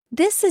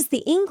This is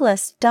the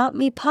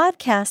Englist.me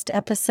podcast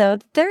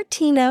episode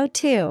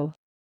 1302.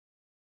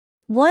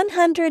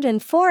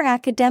 104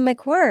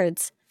 academic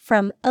words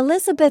from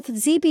Elizabeth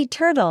Zibi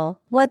Turtle,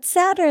 What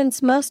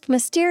Saturn's Most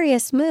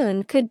Mysterious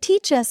Moon Could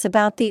Teach Us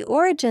About the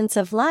Origins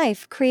of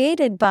Life,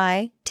 created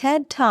by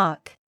TED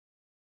Talk.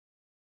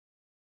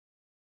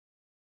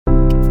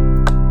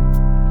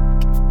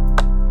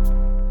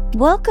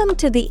 Welcome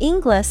to the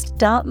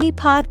Englist.me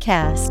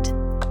podcast.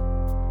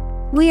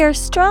 We are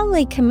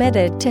strongly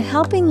committed to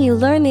helping you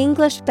learn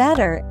English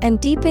better and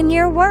deepen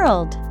your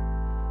world.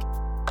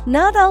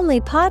 Not only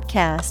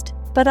podcast,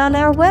 but on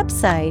our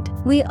website,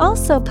 we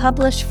also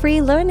publish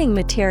free learning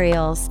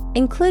materials,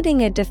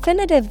 including a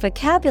definitive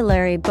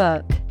vocabulary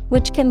book,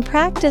 which can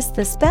practice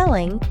the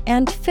spelling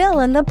and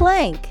fill in the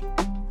blank.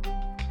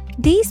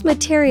 These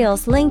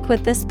materials link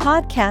with this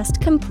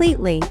podcast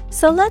completely,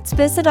 so let's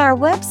visit our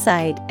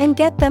website and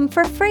get them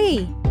for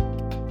free.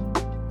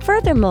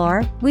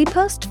 Furthermore, we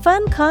post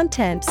fun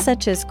content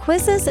such as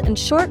quizzes and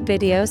short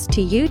videos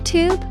to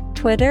YouTube,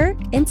 Twitter,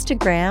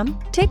 Instagram,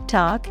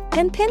 TikTok,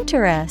 and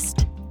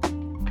Pinterest.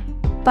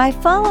 By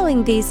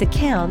following these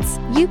accounts,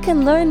 you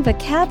can learn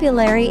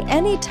vocabulary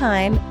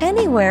anytime,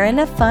 anywhere in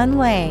a fun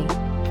way.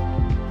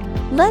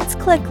 Let's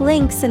click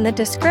links in the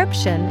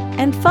description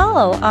and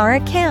follow our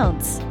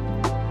accounts.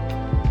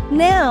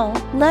 Now,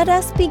 let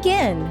us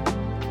begin.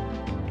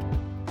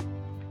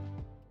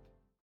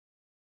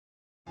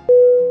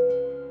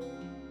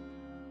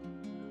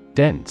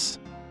 Dense.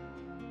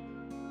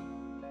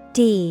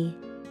 D-E-N-S-E.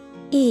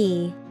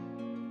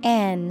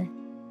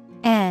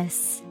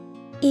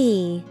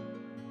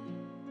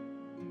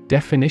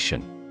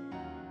 Definition: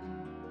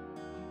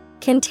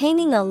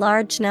 containing a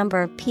large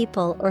number of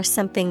people or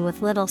something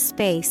with little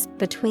space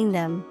between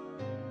them.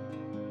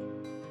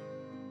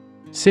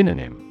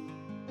 Synonym: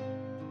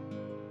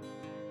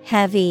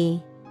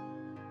 heavy,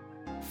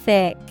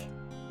 thick,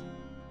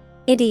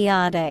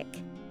 idiotic.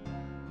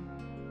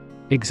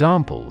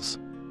 Examples: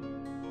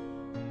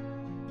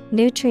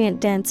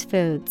 nutrient-dense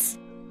foods,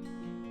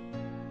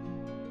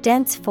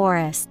 dense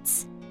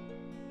forests.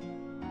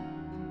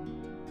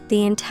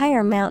 The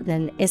entire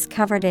mountain is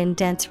covered in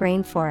dense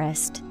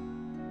rainforest.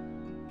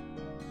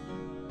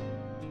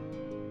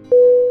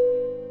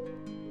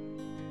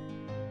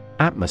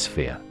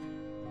 Atmosphere.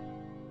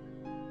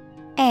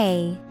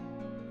 A-T-M-O-S-P-H-E-R-E.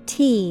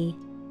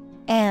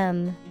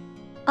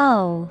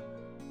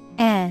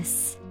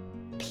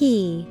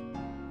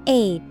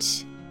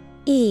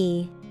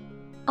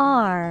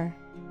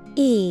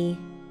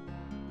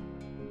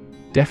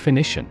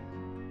 Definition: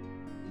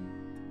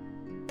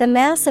 the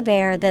mass of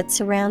air that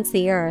surrounds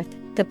the earth,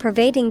 the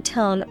pervading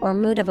tone or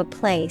mood of a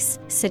place,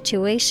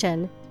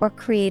 situation, or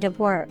creative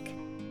work.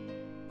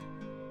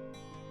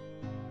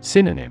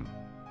 Synonym: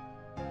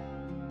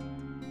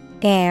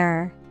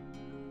 air,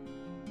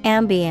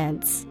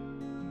 ambience,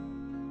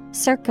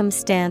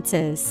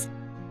 circumstances.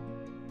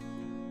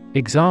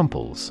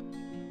 Examples: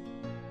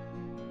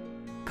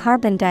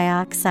 carbon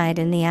dioxide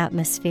in the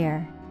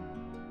atmosphere.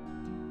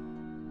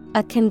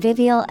 A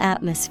convivial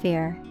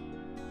atmosphere.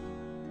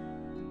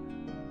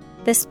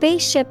 The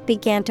spaceship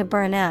began to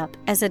burn up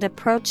as it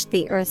approached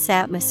the Earth's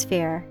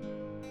atmosphere.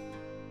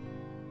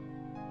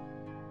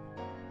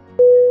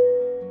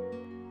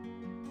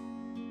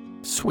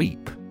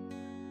 Sweep.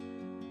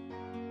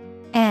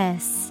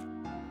 S-W-E-E-P.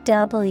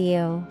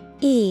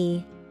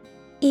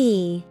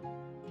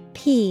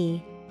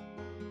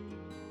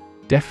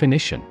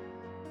 Definition: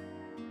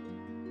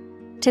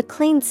 to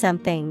clean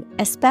something,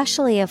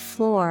 especially a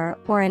floor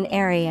or an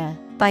area,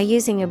 by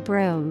using a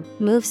broom,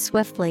 move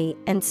swiftly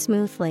and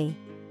smoothly.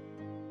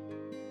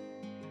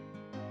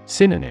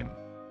 Synonym: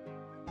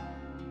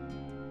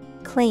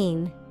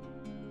 clean,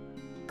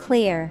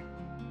 clear,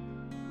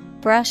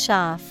 brush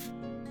off.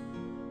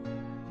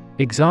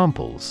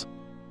 Examples: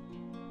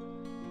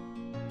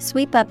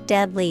 sweep up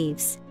dead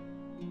leaves.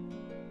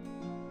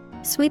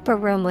 Sweep a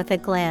room with a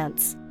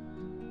glance.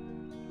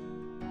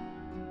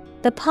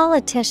 The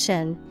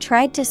politician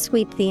tried to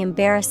sweep the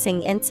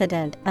embarrassing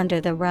incident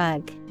under the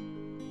rug.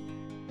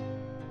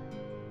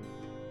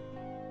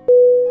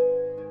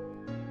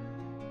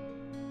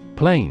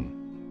 Plane.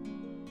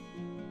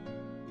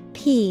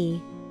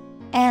 P-L-A-I-N.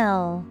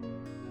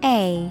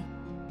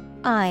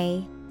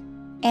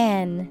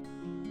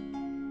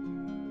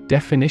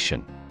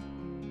 Definition: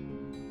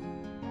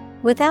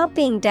 without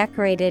being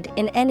decorated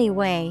in any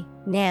way,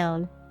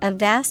 noun, a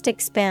vast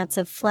expanse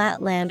of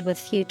flat land with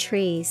few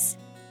trees.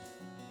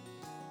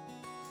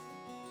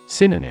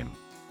 Synonym: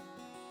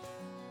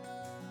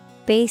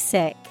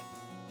 basic,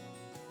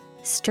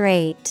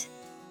 straight,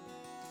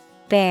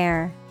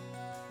 bare.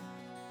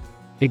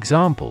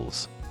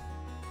 Examples: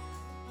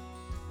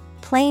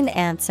 plain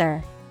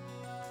answer.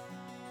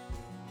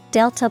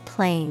 Delta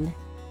plain.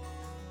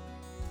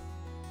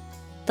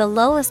 The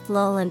lowest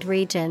lowland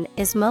region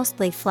is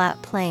mostly flat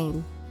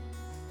plain.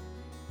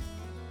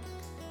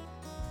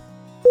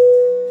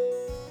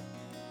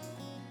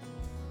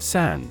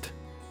 Sand.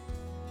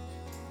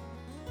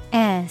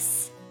 S-A-N-D.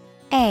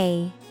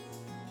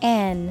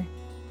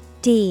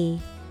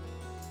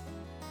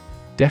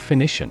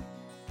 Definition: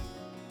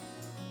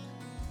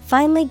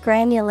 finely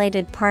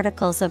granulated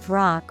particles of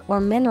rock or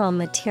mineral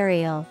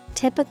material,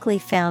 typically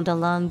found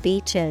along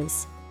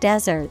beaches,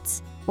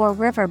 deserts, or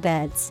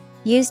riverbeds,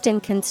 used in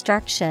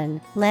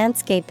construction,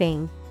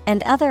 landscaping,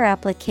 and other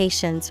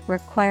applications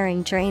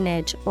requiring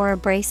drainage or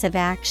abrasive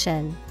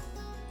action.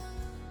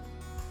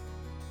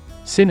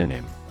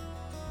 Synonym: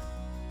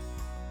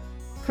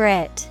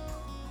 Grit,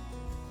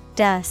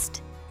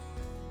 dust,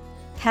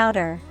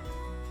 powder.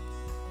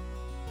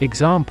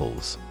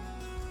 Examples: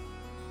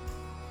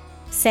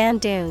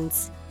 Sand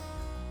dunes,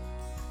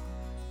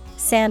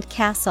 sand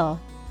castle.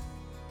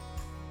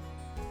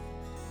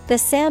 The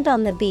sand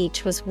on the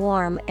beach was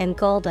warm and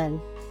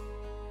golden.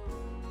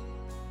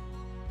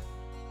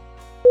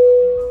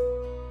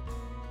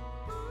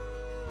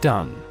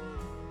 Done.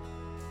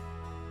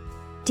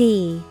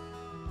 D-U-N.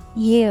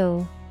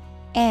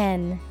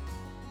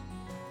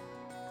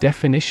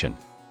 Definition: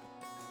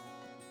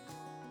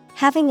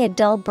 having a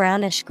dull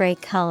brownish-gray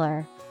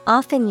color,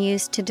 often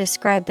used to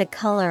describe the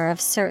color of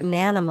certain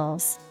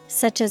animals,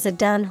 such as a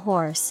dun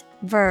horse.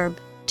 Verb,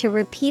 to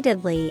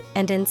repeatedly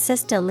and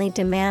insistently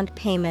demand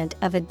payment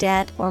of a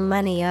debt or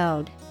money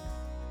owed.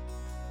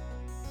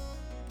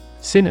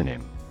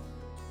 Synonym: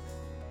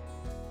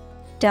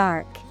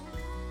 Dark,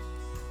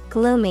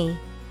 gloomy,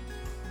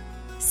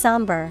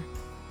 somber.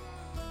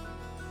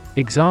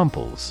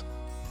 Examples: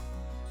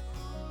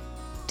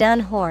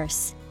 Dun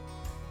horse,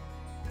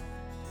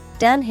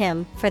 dun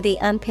him for the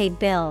unpaid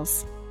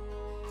bills.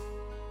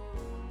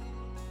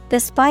 The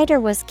spider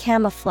was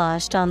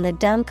camouflaged on the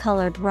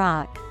dun-colored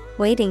rock,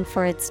 waiting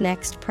for its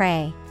next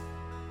prey.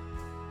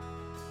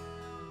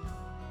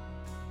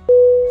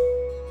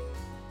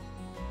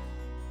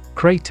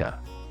 Crater.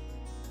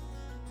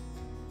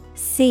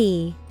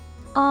 C-R-A-T-E-R.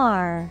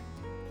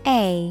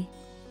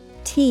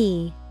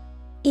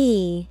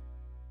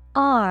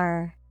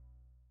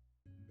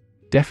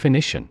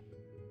 Definition: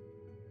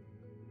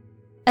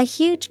 a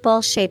huge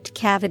bowl-shaped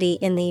cavity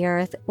in the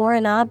earth or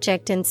an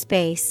object in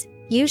space,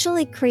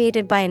 usually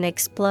created by an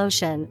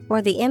explosion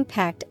or the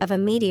impact of a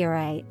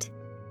meteorite.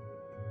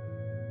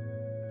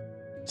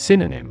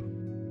 Synonym: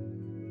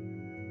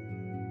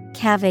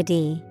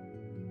 Cavity,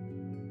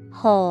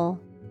 hole,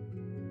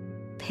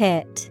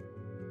 pit.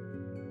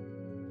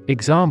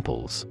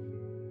 Examples: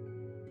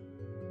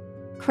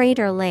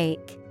 Crater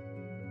lake,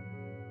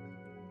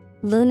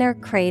 lunar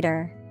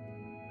crater.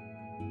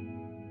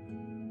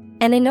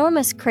 An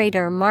enormous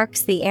crater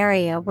marks the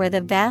area where the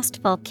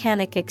vast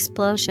volcanic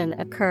explosion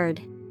occurred.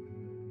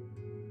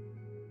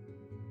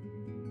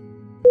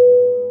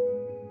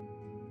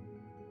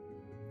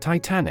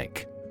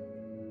 Titanic.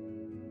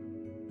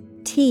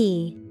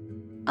 T-I-T-A-N-I-C.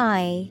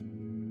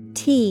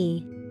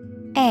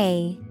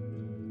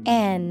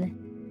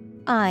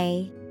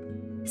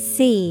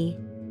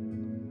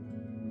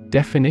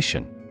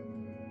 Definition: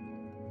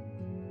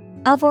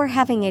 of or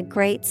having a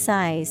great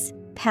size,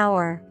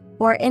 power,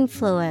 or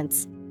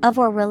influence, of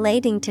or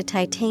relating to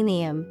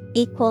titanium,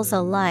 equals a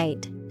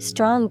light,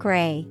 strong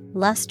gray,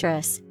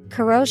 lustrous,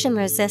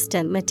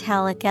 corrosion-resistant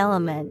metallic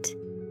element.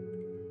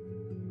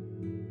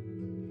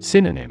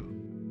 Synonym: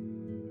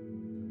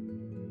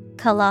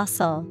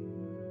 Colossal,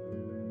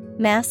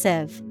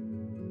 massive,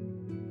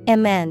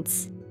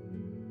 immense.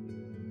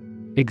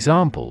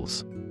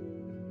 Examples: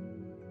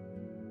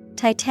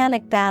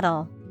 Titanic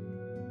battle,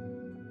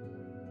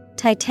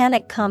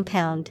 Titanic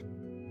compound.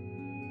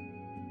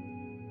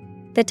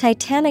 The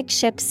Titanic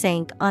ship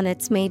sank on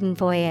its maiden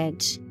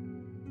voyage.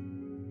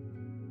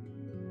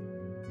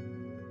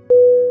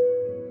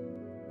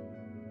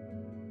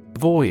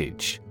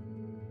 Voyage.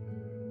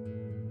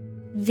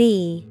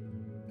 V-O-Y-A-G-E.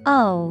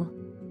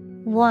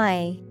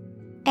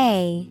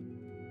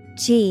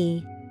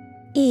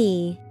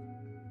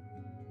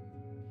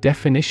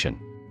 Definition: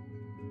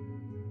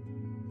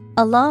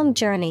 a long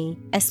journey,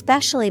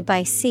 especially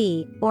by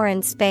sea or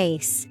in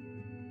space.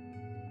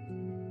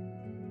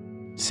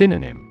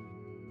 Synonym: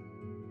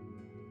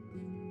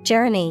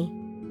 Journey,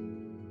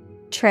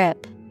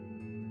 trip,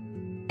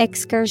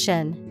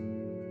 excursion.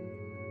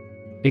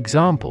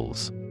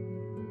 Examples: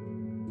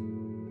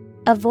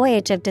 a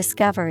voyage of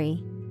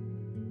discovery.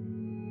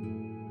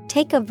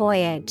 Take a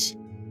voyage.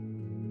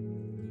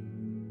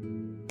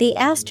 The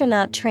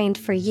astronaut trained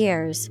for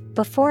years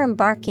before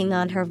embarking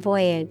on her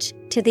voyage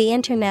to the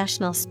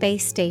International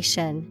Space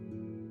Station.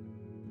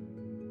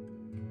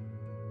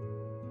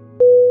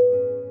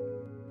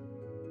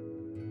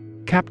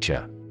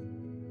 Capture.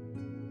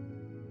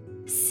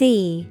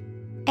 C-A-P-T-U-R-E.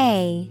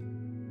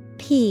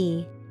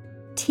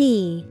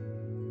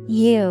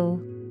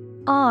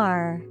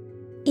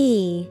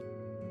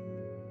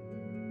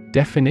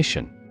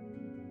 Definition: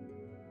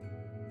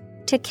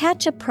 to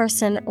catch a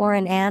person or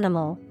an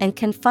animal and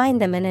confine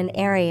them in an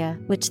area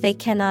which they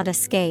cannot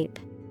escape.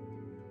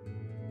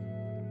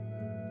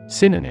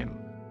 Synonym: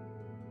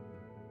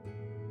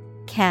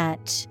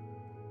 Catch,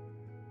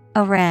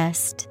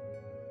 arrest,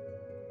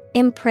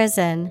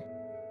 imprison.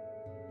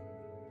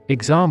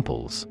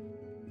 Examples: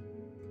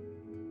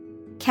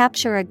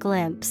 capture a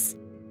glimpse.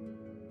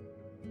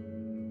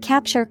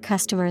 Capture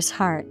customers'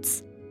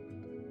 hearts.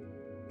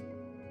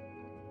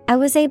 I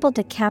was able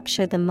to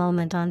capture the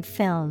moment on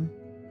film.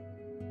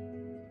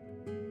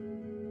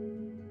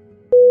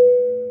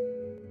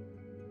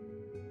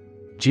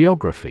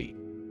 Geography.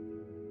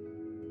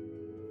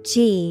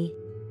 Geography.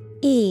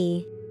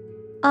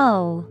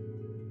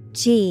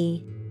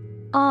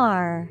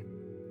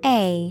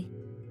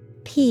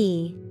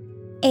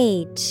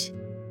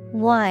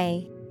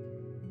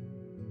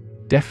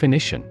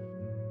 Definition.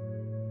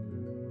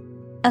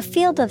 A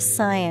field of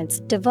science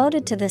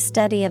devoted to the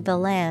study of the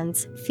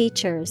lands,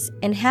 features,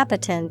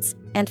 inhabitants,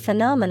 and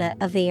phenomena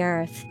of the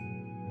earth.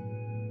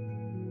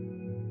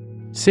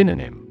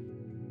 Synonym.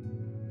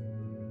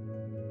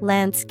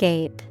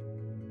 Landscape,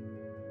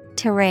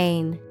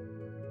 terrain,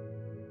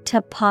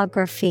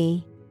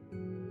 topography.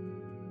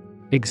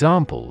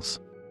 Examples.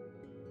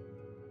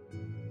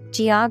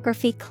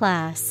 Geography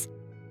class,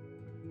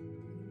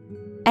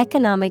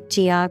 economic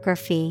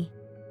geography.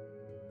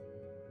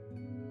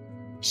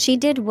 She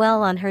did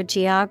well on her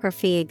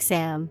geography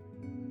exam.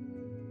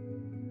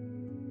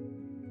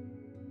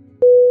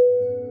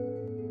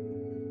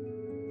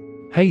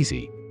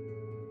 Hazy.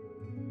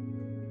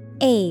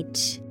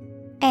 Hazy.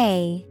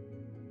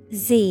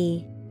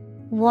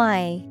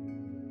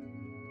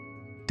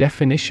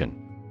 Definition.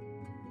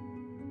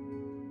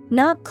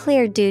 Not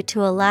clear due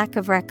to a lack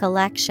of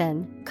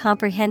recollection,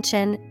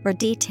 comprehension, or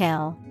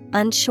detail,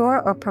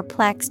 unsure or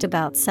perplexed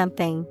about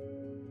something.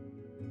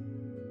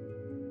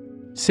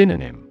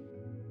 Synonym.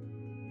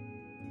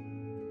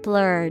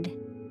 Blurred,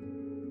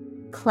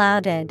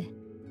 clouded,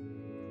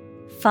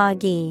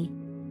 foggy.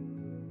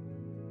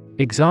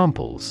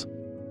 Examples.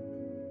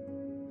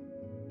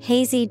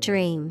 Hazy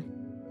dream,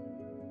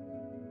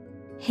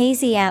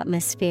 hazy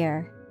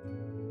atmosphere.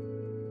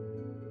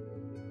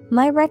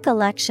 My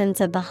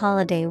recollections of the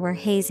holiday were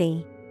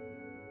hazy.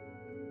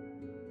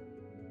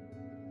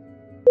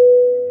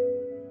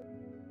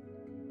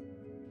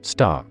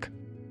 Stark.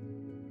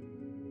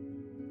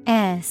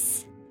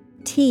 S-T-A-R-K.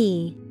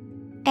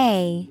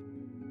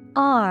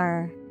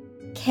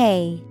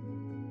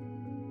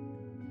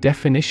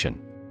 Definition.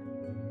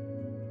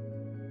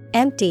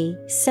 Empty,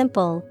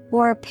 simple,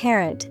 or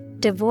apparent,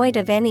 devoid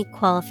of any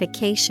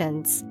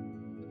qualifications.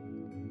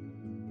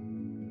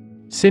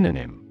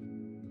 Synonym.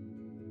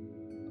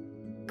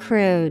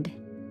 Crude,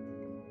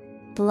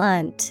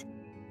 blunt,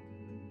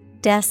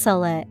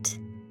 desolate.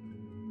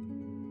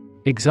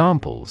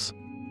 Examples.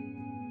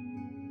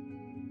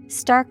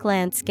 Stark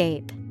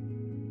landscape,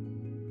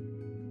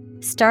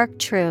 stark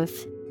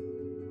truth.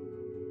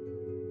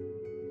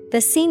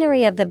 The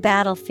scenery of the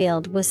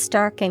battlefield was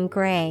stark and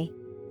gray.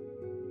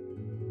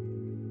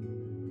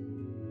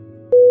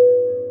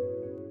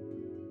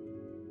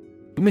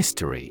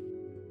 Mystery.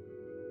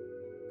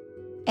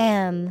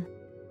 M-Y-S-T-E-R-Y.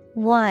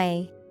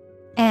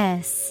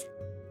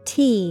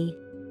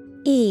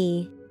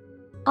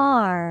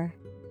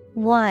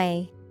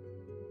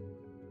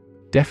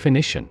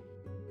 Definition.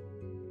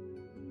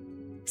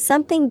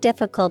 Something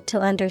difficult to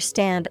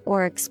understand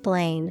or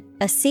explain,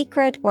 a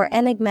secret or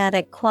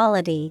enigmatic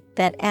quality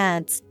that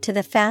adds to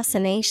the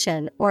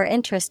fascination or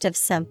interest of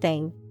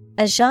something.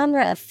 A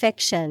genre of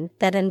fiction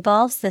that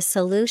involves the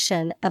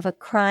solution of a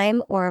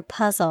crime or a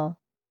puzzle.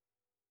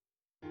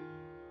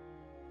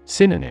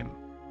 Synonym.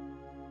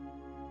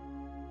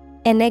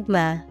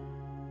 Enigma,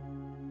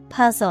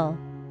 puzzle,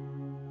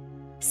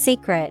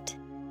 secret.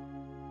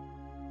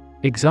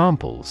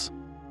 Examples.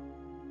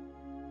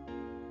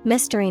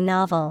 Mystery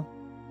novel,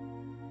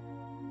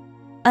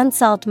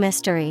 unsolved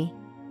mystery.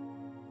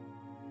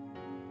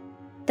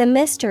 The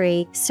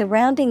mystery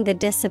surrounding the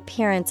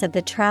disappearance of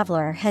the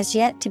traveler has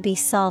yet to be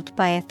solved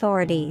by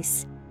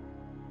authorities.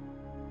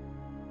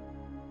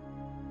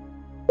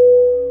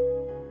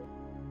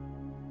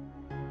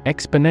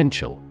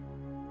 Exponential.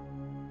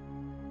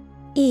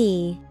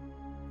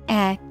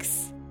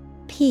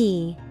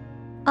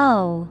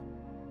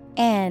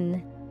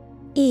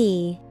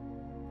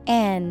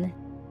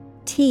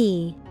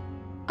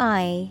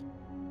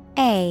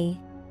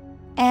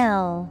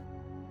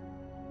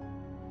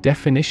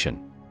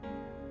 Definition.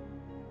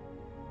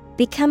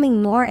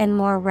 Becoming more and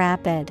more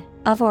rapid,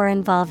 of or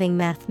involving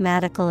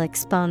mathematical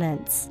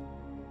exponents.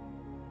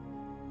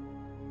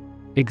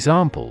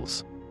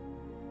 Examples.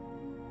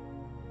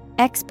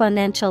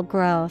 Exponential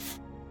growth,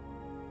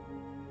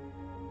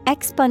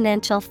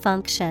 exponential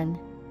function.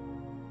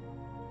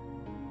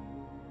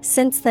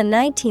 Since the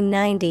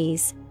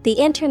 1990s, the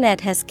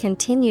Internet has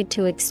continued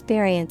to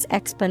experience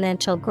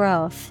exponential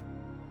growth.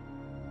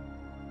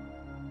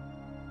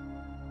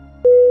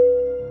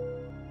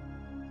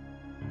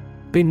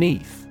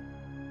 Beneath.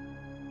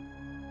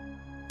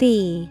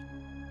 B-E-N-E-A-T-H.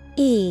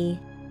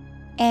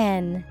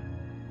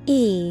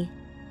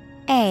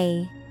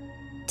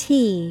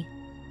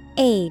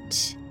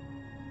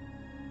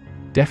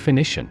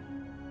 Definition.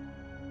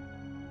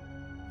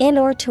 In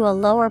or to a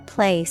lower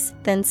place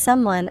than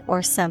someone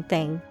or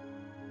something.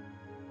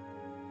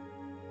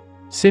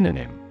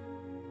 Synonym.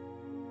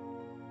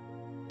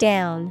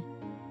 Down,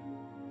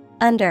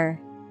 under,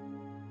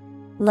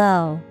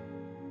 low.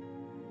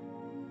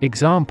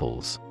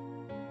 Examples.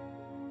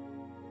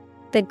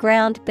 The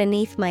ground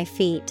beneath my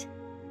feet.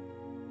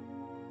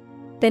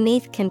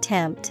 beneath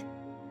contempt.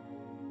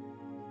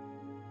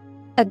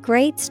 A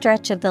great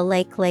stretch of the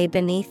lake lay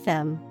beneath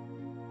them.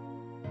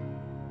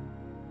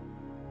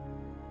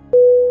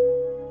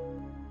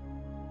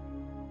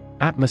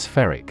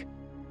 Atmospheric.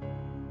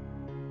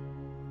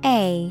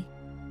 A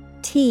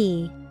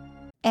T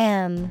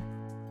M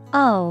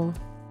O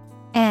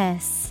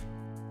S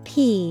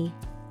P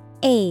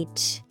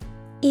H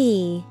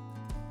E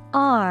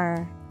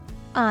R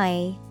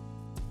I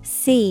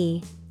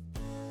C.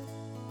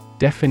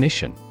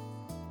 Definition: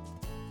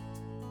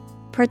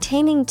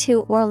 pertaining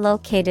to or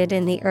located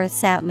in the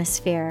Earth's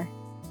atmosphere.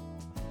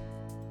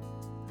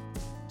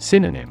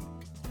 Synonym: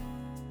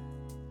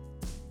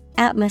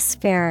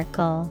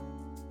 Atmospherical,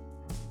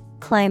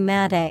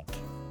 climatic.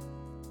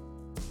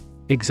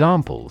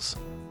 Examples: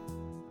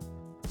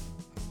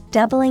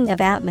 doubling of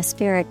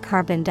atmospheric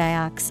carbon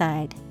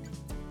dioxide.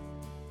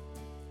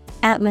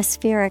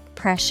 Atmospheric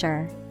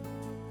pressure.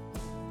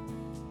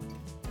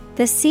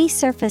 The sea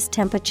surface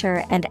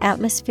temperature and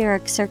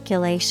atmospheric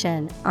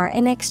circulation are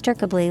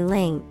inextricably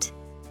linked.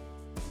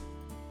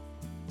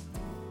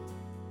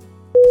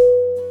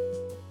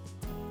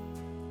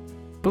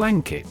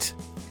 Blanket.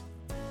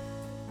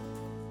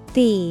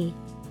 B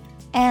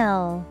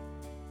L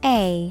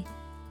A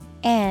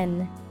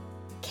N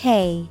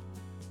K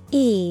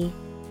E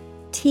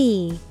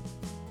T.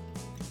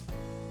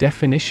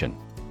 Definition: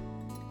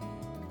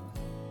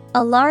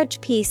 a large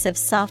piece of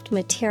soft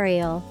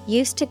material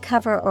used to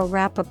cover or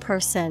wrap a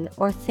person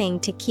or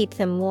thing to keep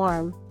them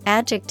warm.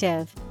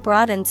 Adjective,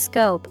 broad in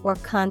scope or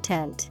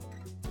content.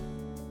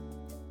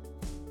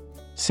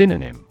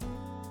 Synonym: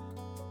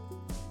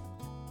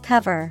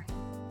 cover,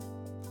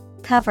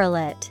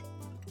 coverlet,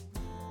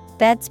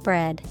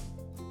 bedspread.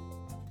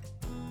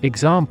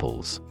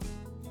 Examples: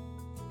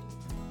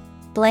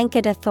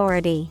 blanket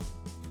authority.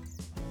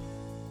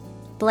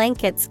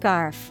 Blanket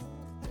scarf.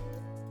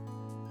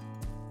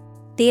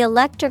 The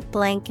electric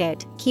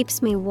blanket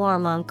keeps me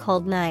warm on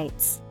cold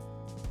nights.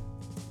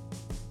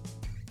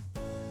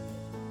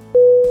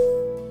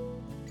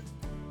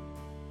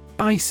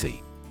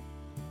 Icy.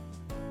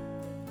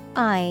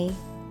 I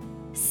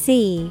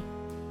C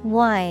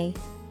Y.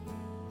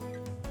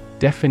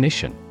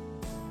 Definition: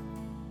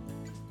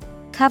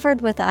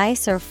 covered with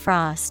ice or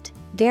frost,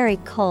 very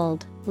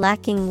cold,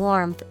 lacking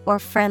warmth or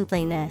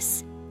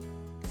friendliness.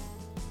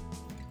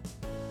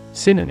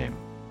 Synonym: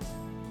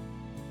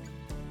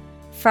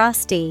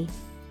 frosty,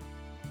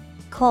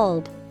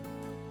 cold,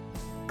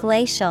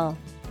 glacial.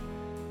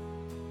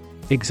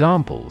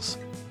 Examples: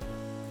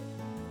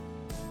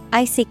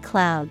 icy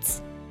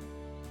clouds.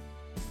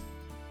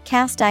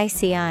 Cast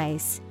icy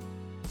eyes.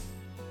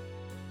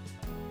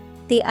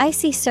 The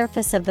icy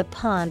surface of the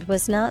pond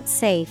was not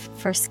safe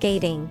for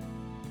skating.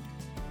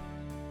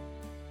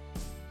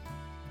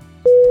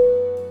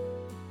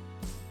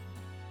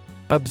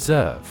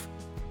 Observe.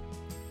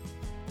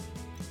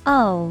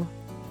 O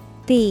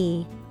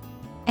B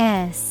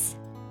S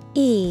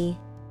E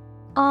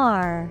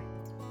R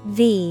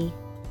V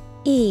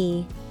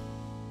E.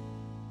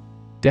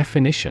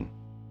 Definition: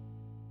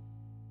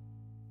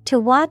 to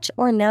watch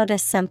or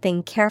notice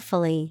something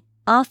carefully,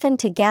 often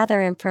to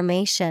gather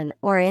information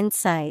or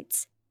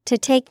insights, to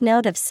take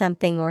note of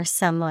something or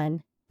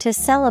someone, to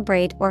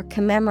celebrate or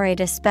commemorate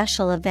a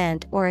special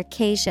event or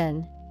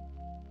occasion.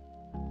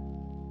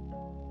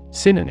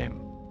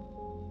 Synonym: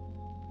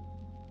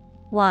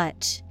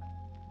 watch,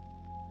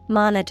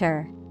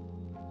 monitor,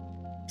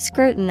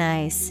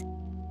 scrutinize.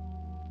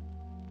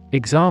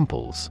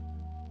 Examples: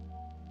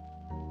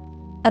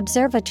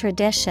 observe a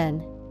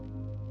tradition.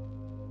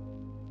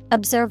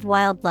 Observe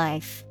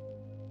wildlife.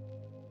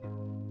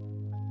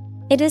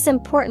 It is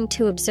important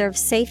to observe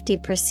safety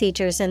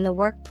procedures in the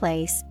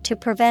workplace to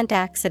prevent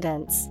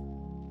accidents.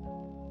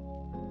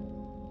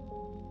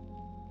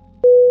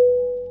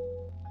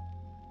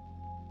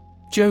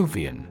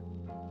 Jovian.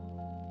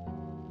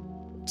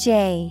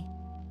 J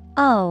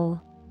O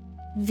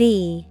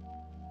V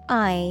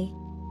I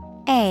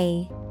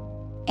A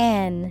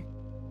N.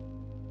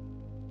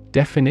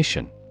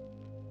 Definition: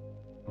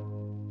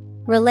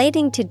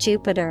 relating to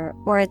Jupiter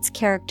or its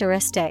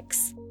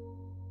characteristics.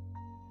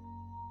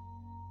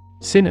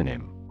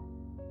 Synonym: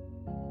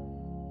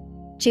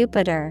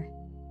 Jupiter,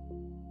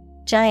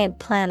 giant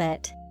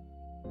planet.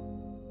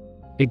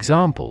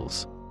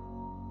 Examples: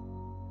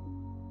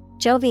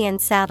 Jovian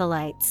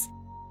satellites.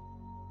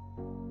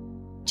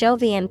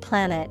 Jovian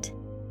planet.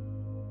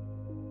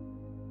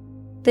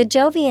 The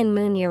Jovian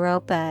moon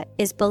Europa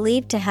is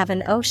believed to have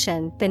an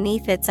ocean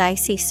beneath its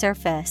icy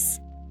surface.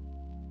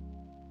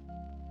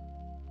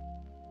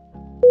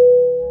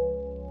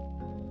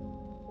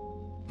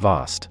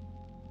 Vast.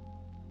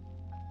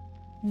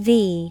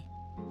 V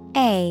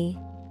A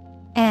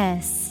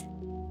S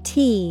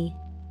T.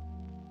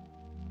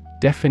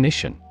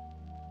 Definition: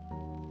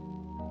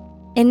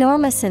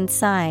 enormous in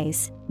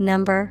size,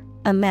 number,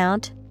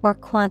 amount, or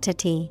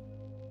quantity.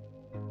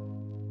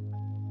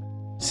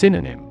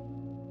 Synonym: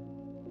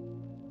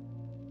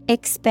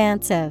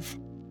 expansive,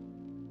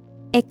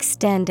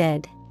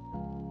 extended,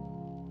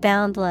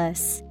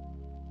 boundless.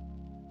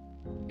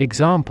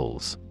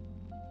 Examples: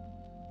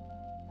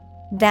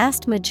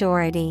 vast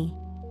majority,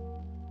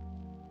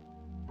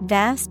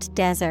 vast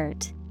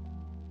desert.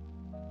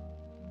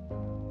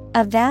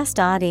 A vast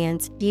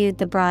audience viewed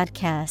the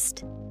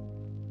broadcast.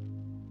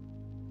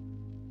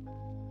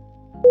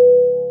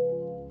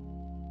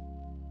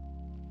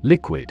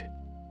 Liquid.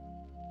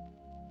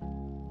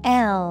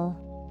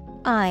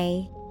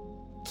 Liquid.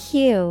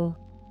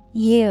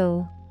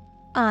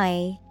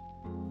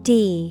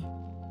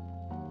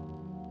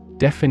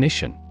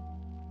 Definition: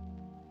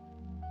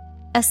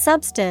 a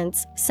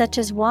substance, such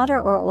as water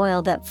or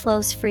oil, that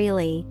flows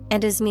freely,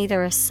 and is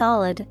neither a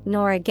solid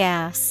nor a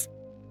gas.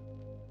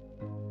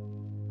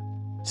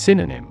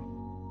 Synonym: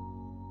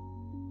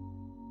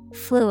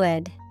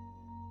 fluid,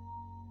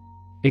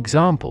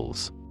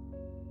 Examples: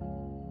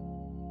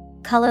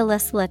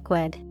 colorless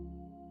liquid,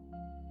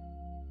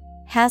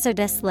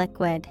 hazardous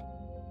liquid.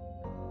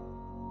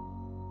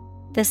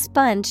 The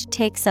sponge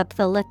takes up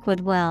the liquid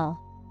well.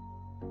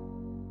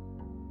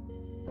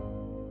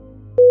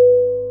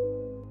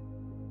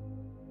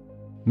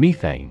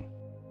 Methane.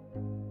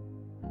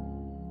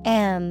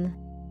 METHANE.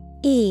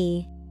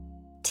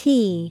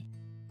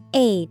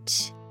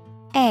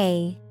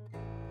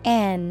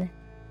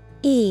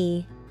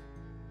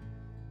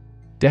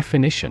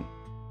 Definition: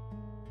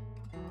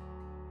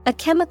 a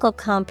chemical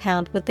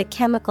compound with the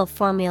chemical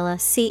formula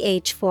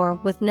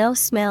CH4 with no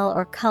smell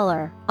or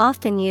color,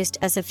 often used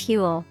as a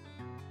fuel.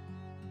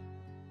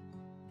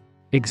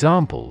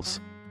 Examples: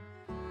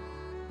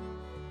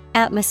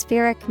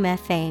 atmospheric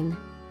methane.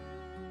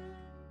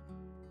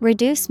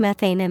 Reduce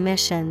methane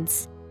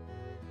emissions.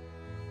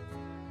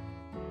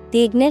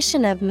 The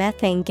ignition of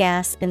methane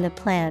gas in the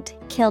plant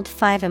killed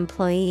 5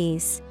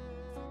 employees.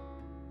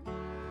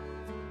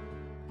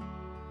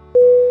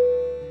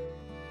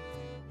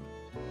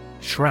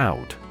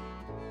 Shroud.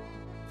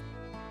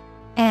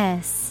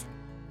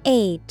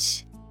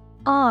 SHROUD.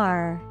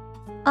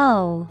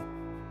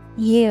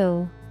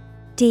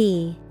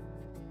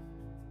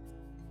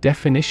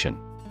 Definition: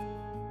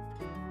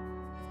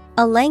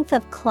 a length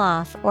of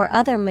cloth or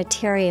other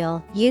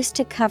material used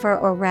to cover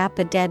or wrap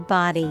a dead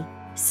body,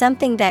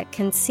 something that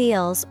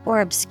conceals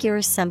or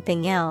obscures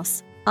something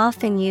else,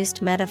 often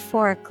used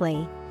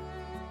metaphorically.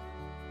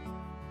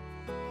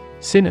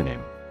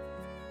 Synonym: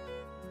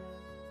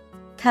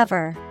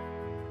 cover,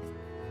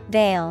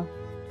 veil,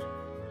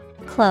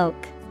 cloak.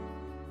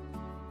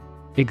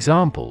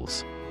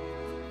 Examples: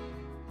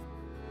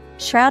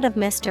 shroud of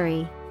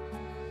mystery,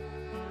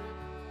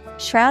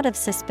 shroud of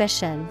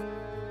suspicion.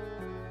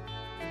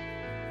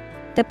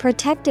 The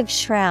protective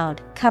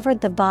shroud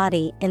covered the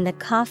body in the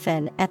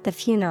coffin at the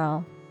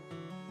funeral.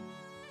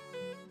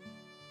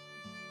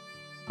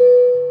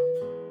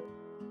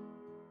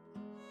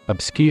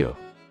 Obscure.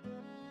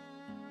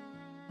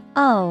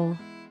 OBSCURE.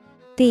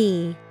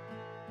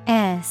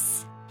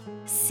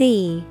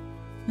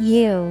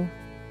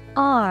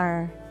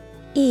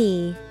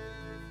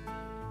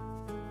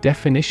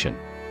 Definition: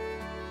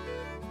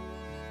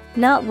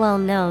 not well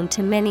known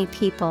to many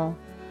people.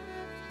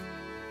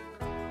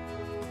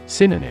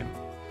 Synonym: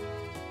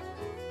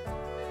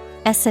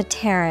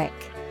 esoteric,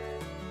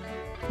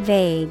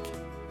 vague,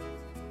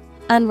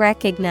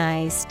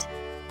 unrecognized.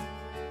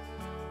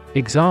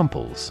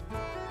 Examples: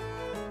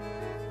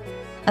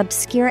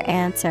 obscure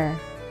answer,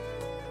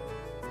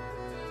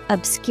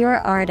 obscure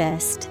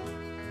artist.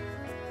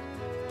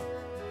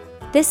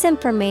 This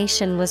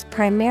information was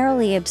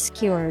primarily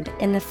obscured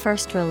in the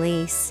first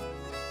release.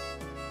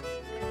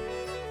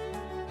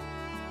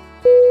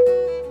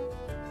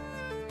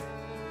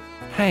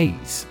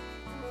 Haze.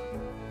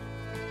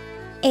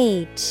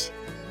 HAZE.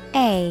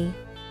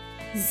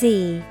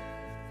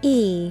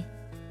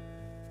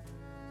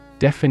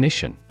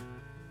 Definition: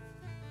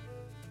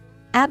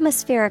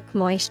 atmospheric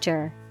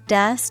moisture,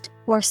 dust,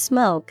 or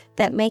smoke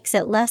that makes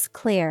it less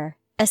clear,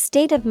 a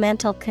state of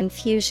mental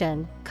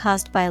confusion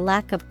caused by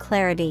lack of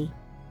clarity.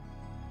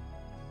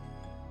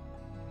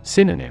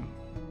 Synonym: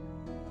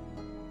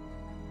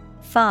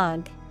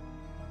 fog,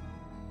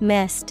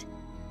 mist,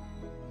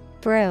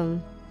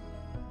 broom.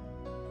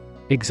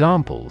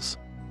 Examples: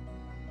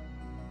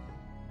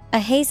 a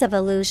haze of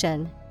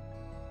illusion,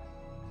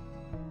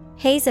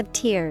 haze of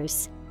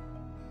tears.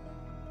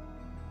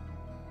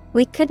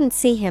 We couldn't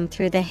see him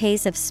through the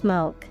haze of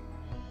smoke.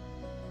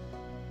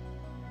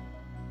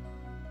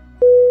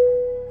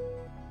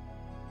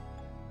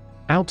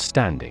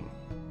 Outstanding.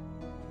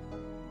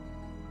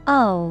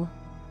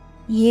 OUTstanding.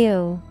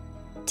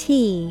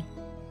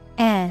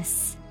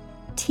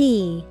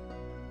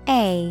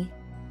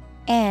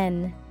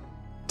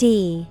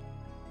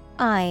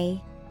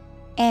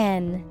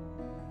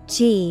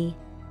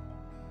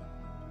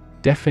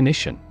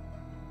 Definition: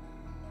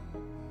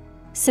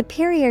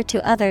 superior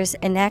to others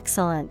in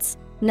excellence,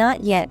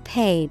 not yet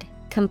paid,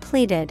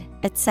 completed,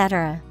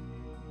 etc.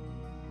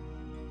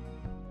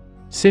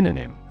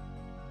 Synonym: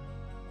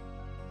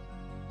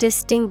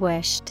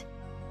 distinguished,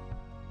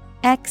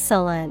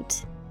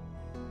 excellent,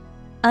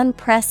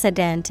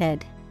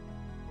 unprecedented.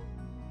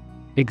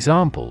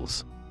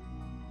 Examples: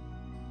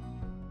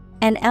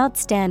 an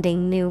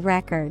outstanding new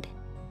record,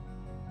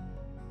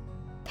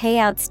 pay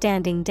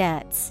outstanding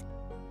debts.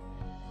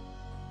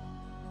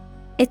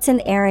 It's an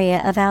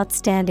area of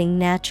outstanding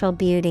natural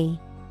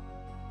beauty.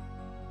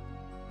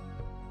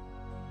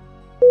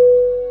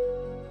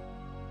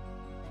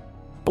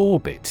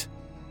 Orbit.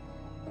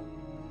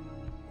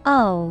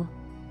 O-R-B-I-T.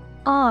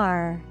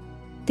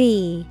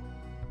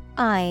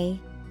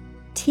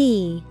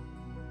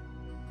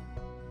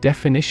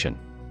 Definition: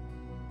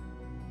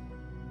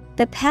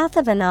 the path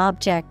of an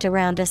object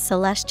around a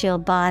celestial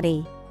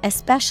body,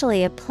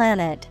 especially a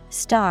planet,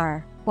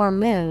 star, or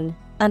moon,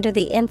 under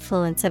the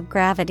influence of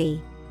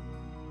gravity.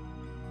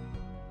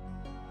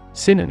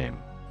 Synonym: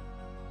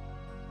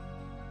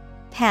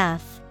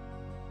 path,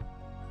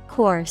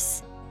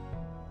 course,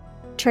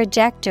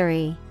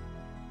 trajectory.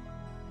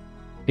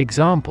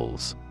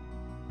 Examples: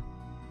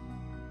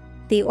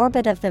 the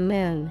orbit of the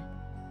moon,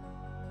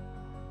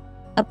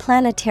 a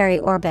planetary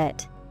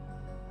orbit.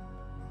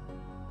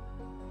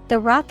 The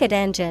rocket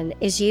engine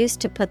is used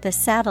to put the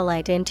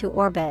satellite into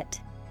orbit.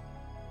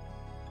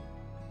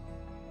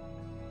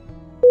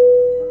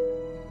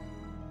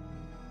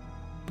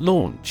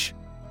 Launch.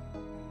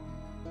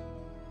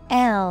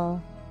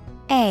 L-A-U-N-C-H.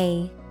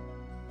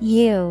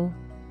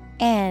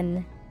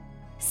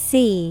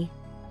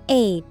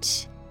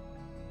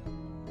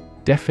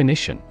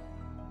 Definition: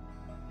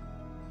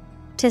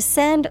 to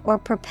send or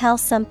propel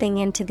something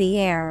into the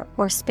air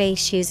or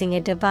space using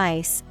a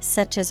device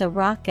such as a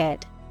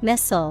rocket,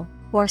 missile,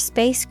 or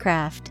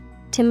spacecraft,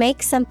 to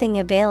make something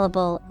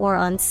available or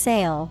on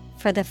sale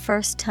for the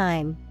first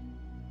time.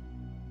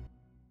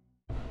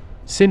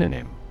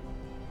 Synonym: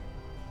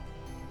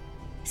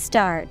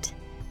 start,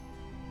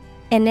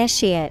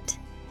 initiate,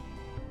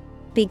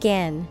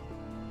 begin.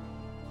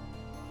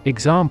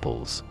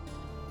 Examples: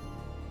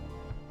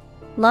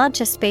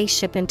 launch a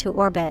spaceship into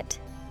orbit.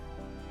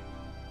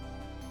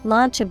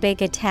 Launch a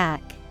big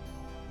attack.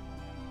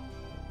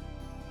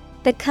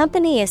 The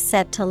company is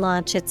set to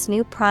launch its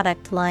new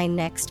product line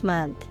next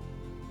month.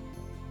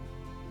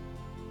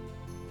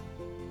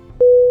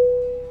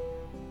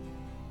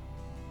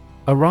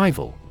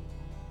 Arrival.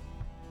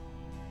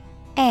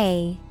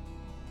 A-R-R-I-V-A-L.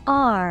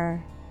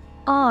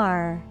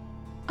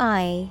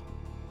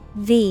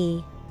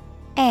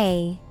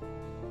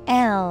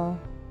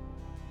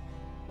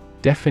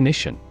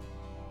 Definition: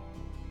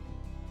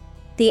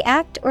 the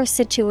act or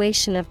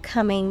situation of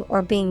coming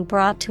or being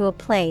brought to a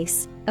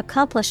place,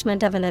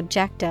 accomplishment of an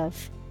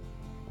objective.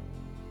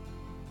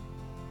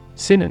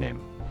 Synonym: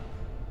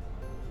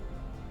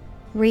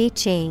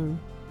 reaching,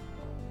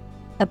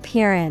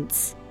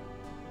 appearance,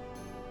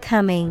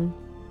 coming.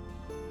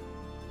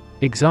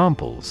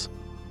 Examples: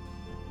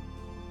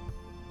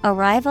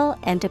 arrival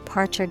and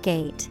departure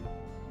gate.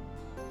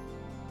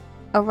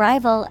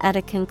 Arrival at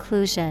a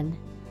conclusion.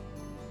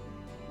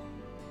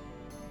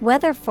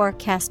 Weather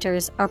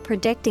forecasters are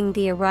predicting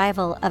the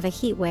arrival of a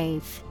heat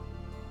wave.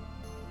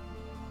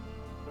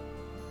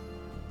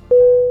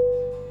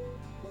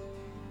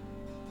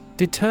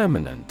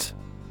 Determinant.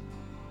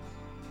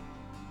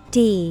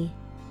 D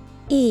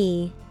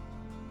E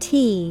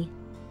T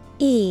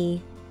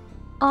E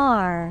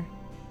R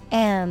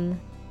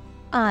M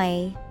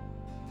I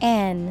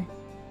N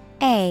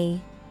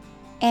A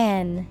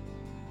N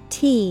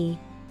T.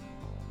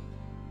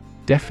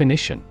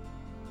 Definition: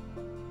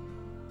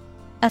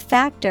 a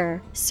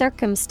factor,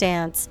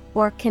 circumstance,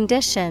 or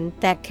condition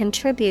that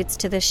contributes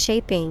to the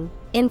shaping,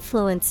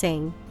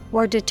 influencing,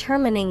 or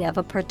determining of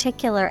a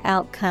particular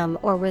outcome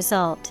or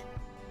result.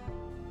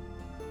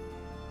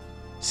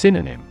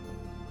 Synonym: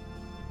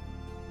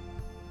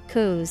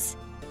 cause,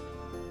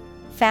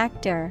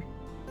 factor,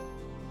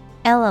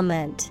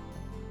 element.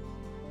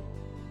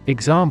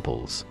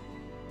 Examples: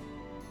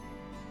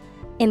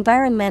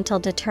 environmental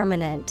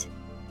determinant.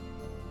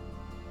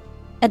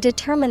 A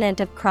determinant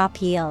of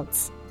crop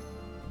yields.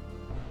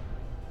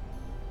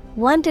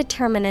 One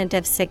determinant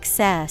of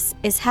success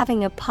is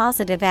having a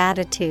positive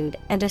attitude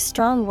and a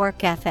strong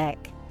work ethic.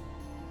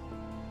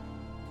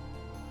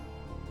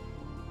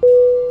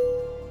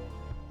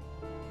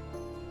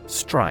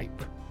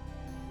 Stripe.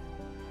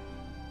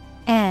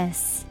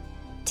 S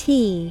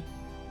T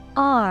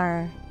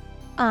R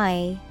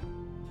I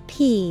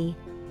P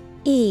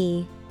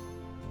E.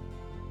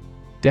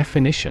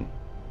 Definition: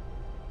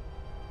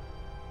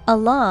 a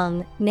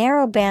long,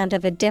 narrow band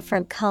of a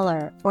different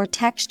color or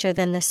texture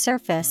than the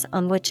surface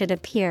on which it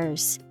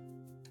appears.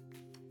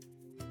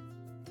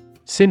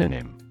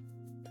 Synonym: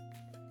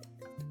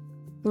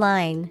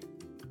 line,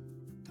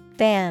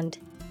 band,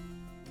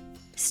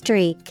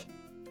 streak.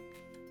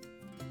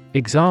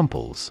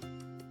 Examples: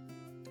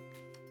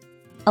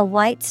 a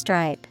white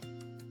stripe.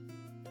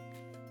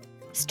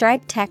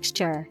 Stripe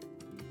texture.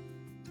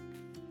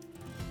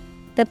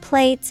 The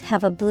plates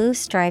have a blue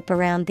stripe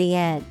around the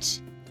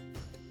edge.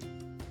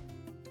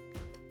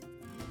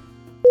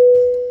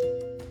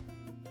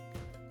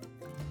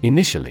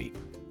 Initially.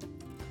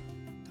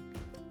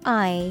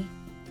 I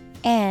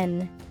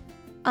N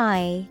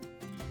I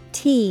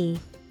T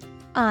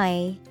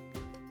I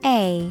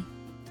A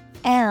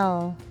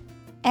L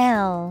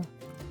L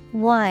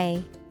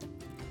Y.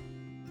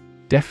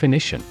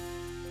 Definition: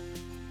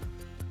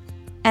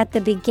 At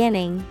the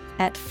beginning,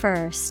 at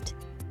first.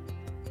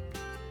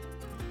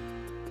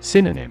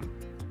 Synonym: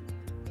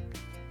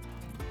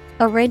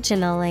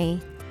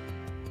 Originally,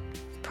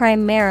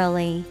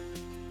 primarily,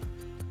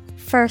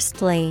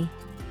 firstly.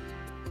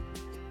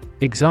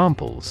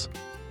 Examples: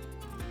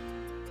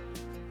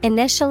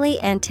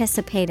 Initially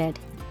anticipated.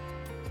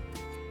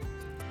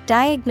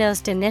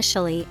 Diagnosed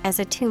initially as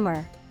a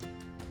tumor.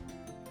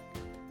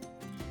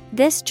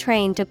 This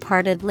train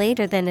departed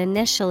later than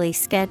initially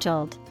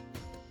scheduled.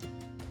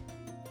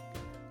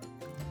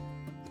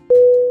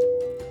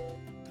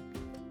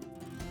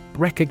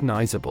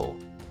 Recognizable.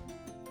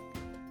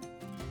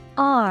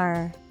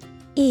 R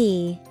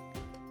E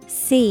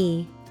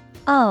C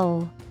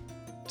O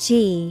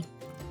G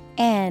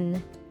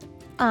N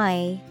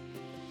I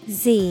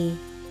Z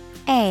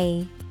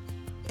A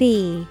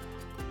B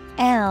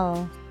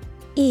L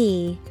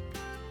E.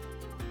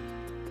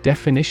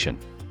 Definition: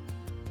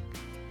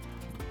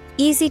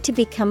 Easy to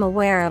become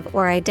aware of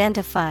or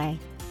identify.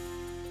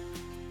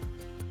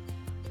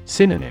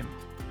 Synonym: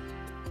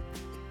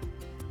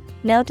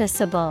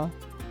 Noticeable,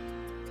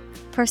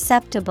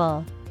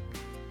 perceptible,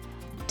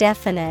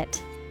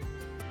 definite.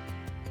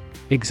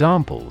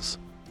 Examples: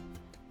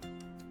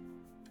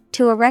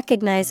 To a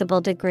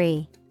recognizable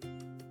degree.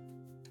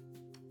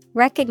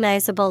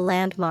 Recognizable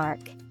landmark.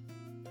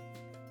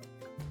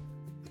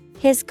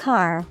 His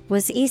car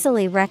was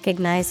easily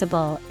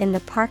recognizable in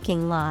the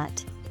parking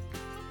lot.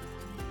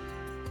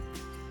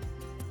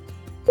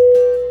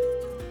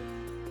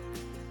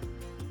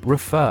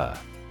 Refer.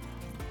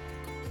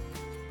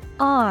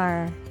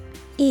 R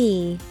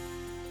E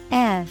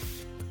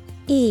F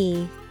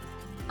E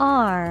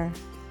R.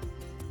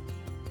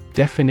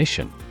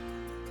 Definition: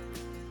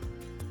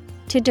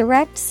 To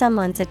direct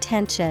someone's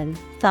attention,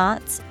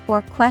 thoughts,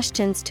 or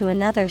questions to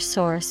another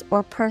source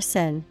or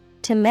person,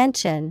 to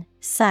mention,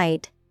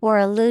 cite, or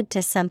allude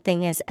to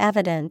something as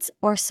evidence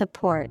or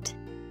support.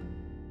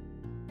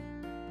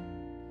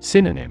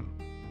 Synonym: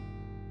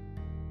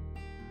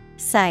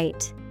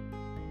 Cite,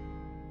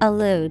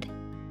 allude,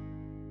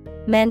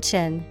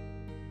 mention.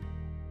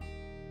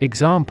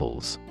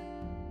 Examples: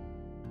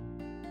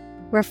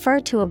 Refer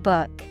to a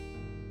book.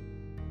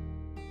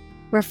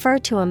 Refer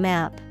to a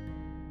map.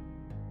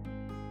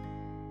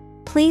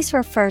 Please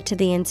refer to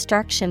the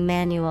instruction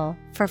manual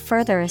for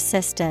further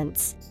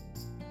assistance.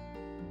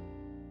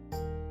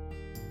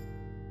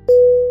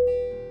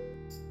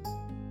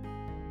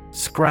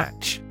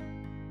 Scratch.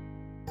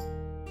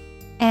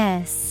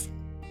 S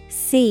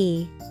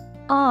C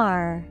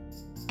R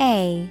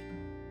A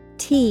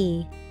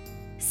T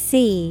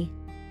C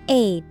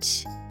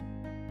H.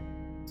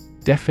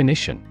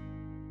 Definition: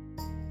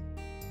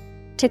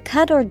 To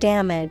cut or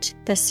damage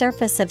the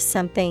surface of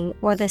something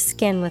or the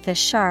skin with a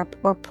sharp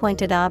or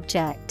pointed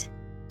object.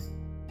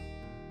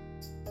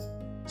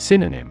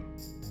 Synonym: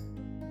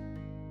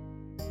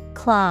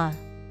 Claw,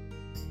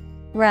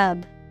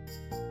 rub,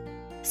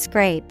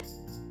 scrape.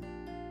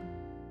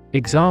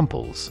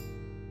 Examples: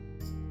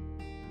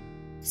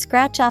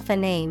 Scratch off a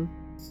name.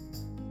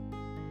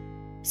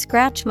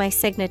 Scratch my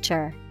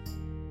signature.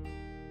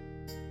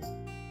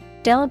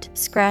 Don't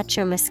scratch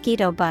your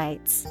mosquito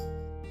bites.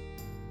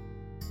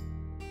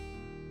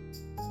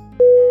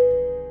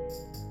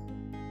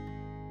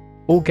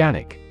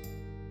 Organic.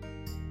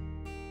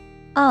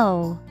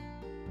 O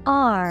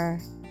R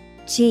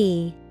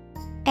G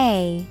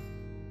A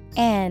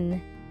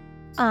N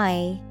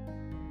I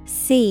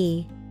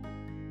C.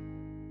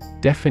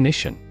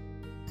 Definition: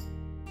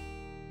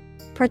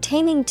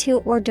 Pertaining to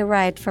or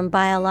derived from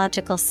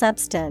biological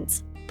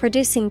substance,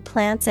 producing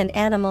plants and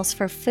animals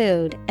for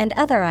food and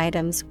other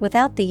items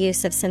without the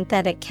use of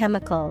synthetic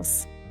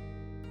chemicals.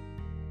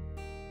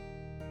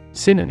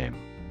 Synonym: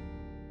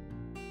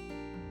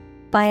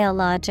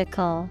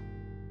 Biological.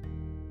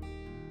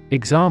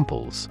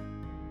 Examples: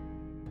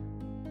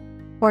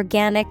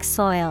 Organic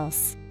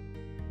soils.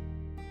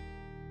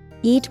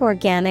 Eat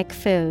organic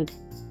food.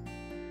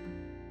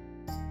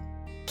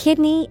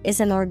 Kidney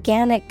is an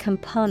organic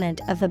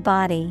component of the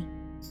body.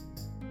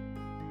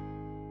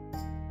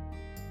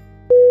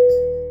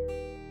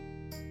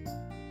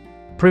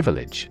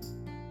 Privilege.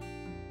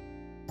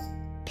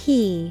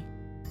 P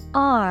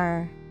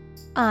R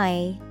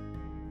I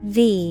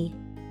V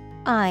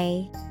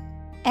I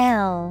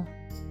L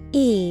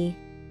E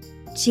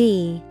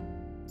G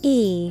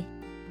E.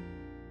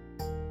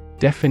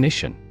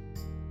 Definition: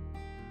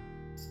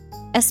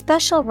 A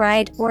special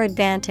right or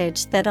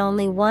advantage that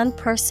only one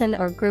person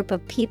or group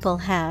of people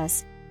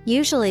has,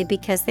 usually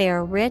because they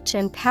are rich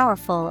and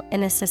powerful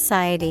in a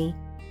society.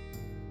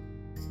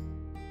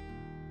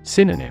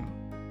 Synonym: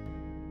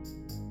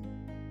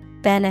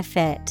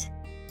 Benefit,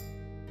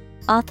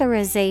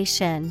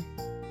 authorization,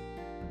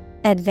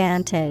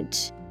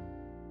 advantage.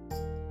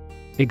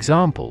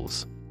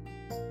 Examples: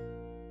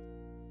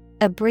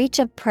 A breach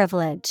of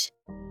privilege.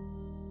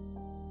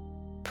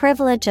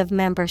 Privilege of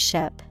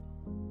membership.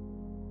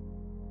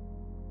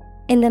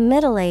 In the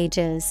Middle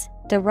Ages,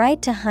 the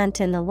right to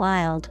hunt in the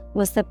wild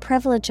was the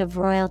privilege of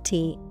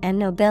royalty and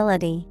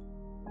nobility.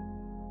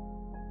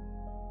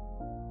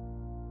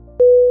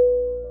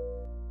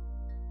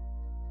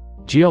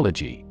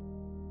 Geology.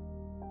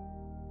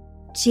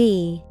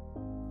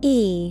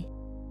 Geology.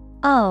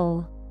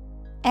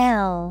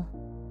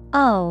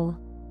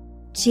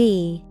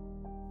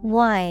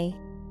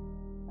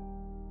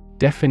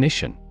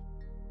 Definition: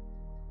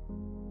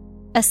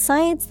 A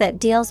science that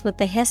deals with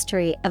the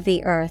history of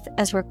the Earth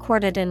as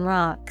recorded in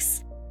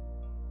rocks.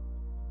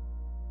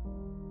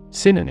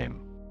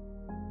 Synonym: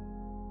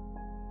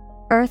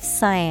 Earth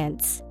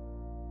science.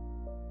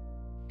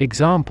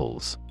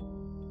 Examples: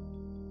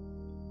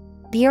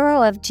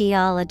 Bureau of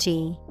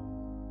Geology.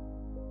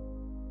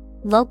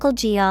 Local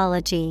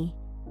geology.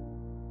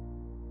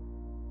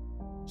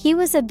 He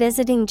was a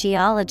visiting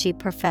geology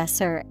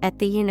professor at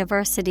the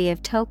University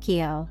of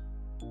Tokyo.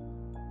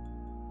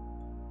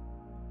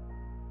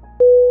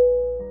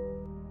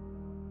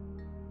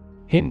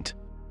 Hint.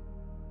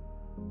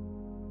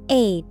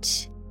 H-I-N-T.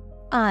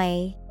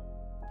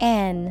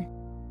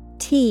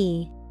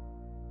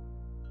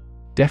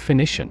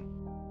 Definition: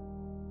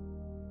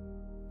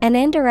 An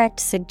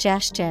indirect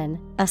suggestion,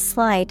 a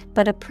slight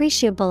but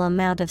appreciable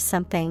amount of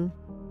something.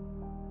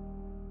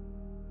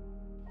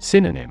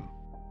 Synonym: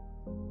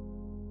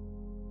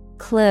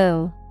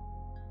 Clue,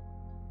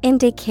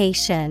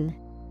 indication,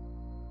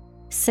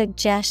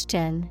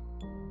 suggestion.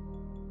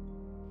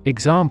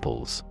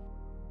 Examples: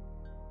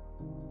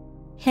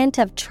 Hint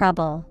of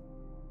trouble.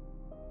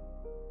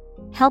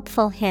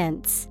 Helpful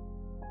hints.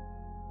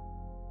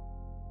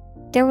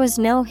 There was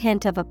no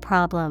hint of a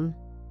problem.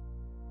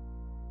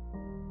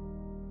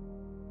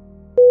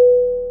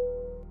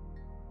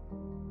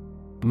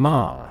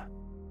 Mar.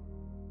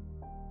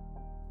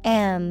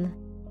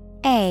 M-A-R.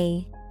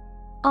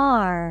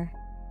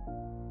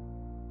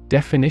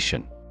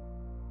 Definition: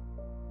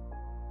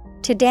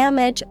 To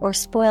damage or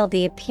spoil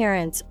the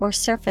appearance or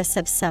surface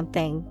of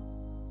something.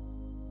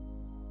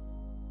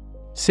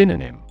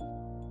 Synonym: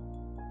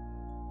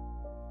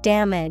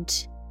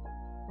 Damage,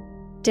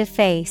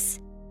 deface,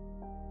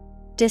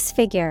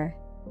 disfigure.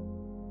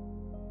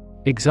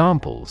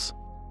 Examples: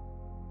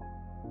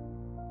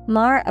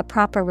 Mar a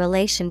proper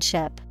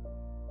relationship.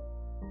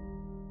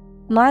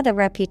 Mar the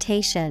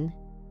reputation.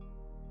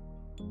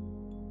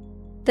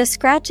 The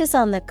scratches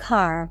on the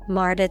car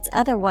marred its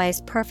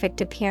otherwise perfect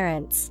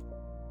appearance.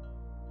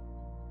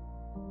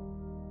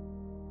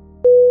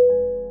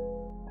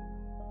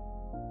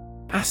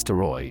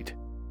 Asteroid.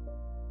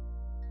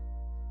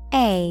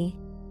 A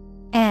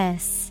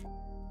S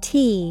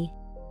T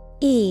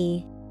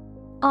E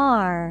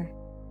R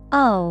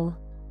O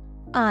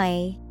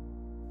I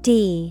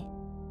D.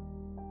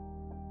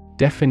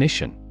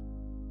 Definition: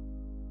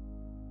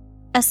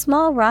 A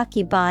small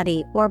rocky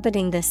body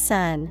orbiting the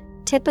Sun,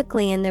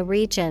 typically in the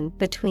region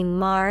between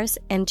Mars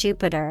and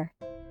Jupiter.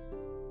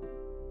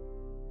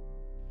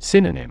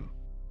 Synonym: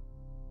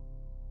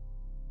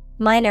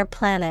 Minor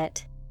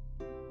planet,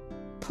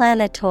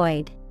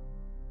 planetoid,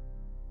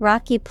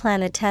 rocky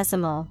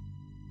planetesimal.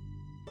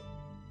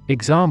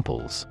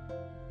 Examples: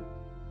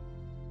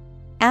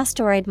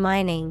 Asteroid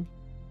mining.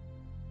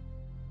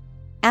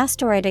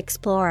 Asteroid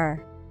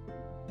explorer.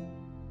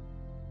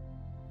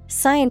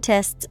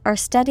 Scientists are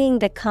studying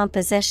the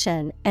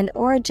composition and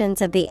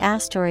origins of the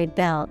asteroid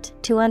belt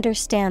to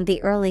understand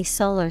the early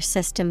solar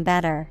system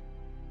better.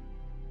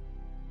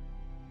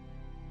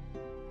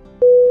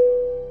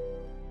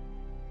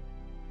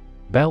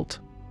 Belt.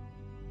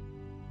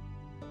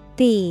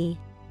 B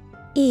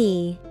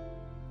E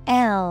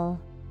L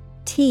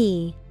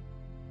T.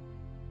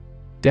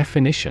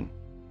 Definition: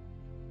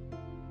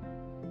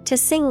 To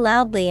sing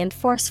loudly and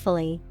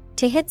forcefully,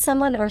 to hit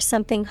someone or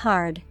something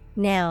hard.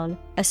 Noun,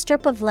 a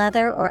strip of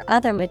leather or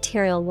other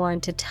material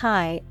worn to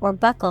tie or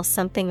buckle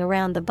something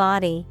around the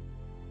body.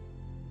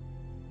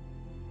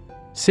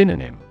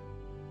 Synonym: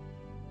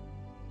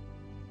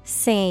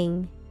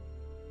 Sing,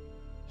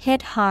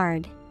 hit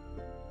hard.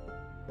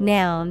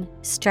 Noun,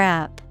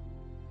 strap.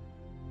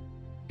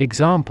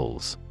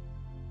 Examples: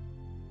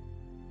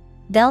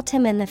 Belt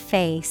him in the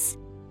face.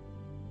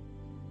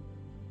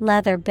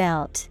 Leather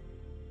belt.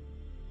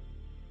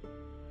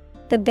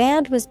 The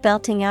band was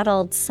belting out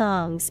old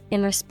songs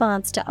in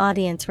response to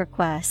audience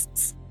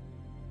requests.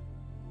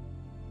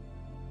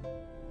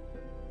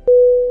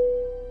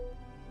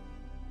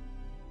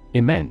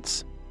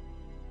 Immense.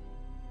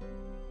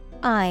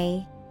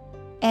 I-M-M-E-N-S-E.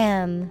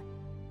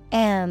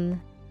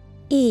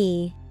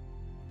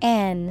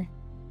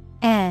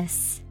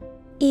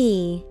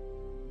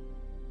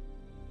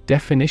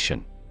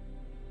 Definition: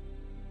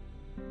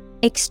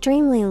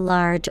 Extremely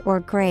large or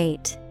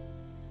great.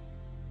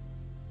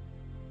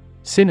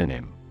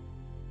 Synonym: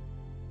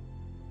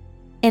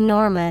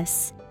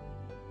 Enormous,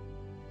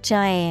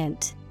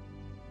 giant,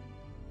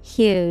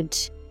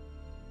 huge.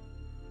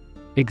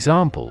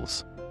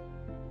 Examples: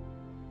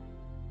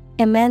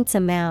 Immense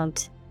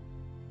amount.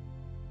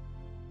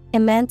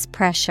 Immense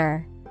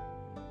pressure.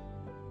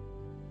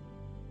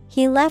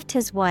 He left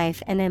his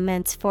wife an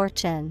immense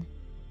fortune.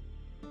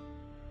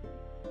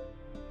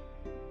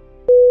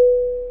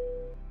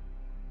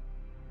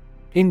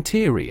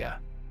 Interior.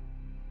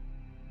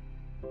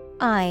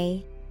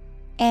 I-N-T-E-R-I-O-R.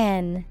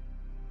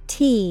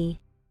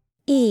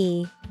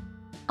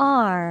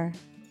 R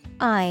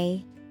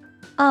I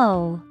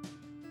O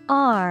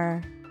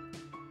R.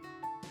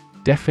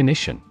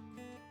 Definition: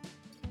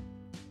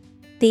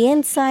 The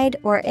inside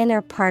or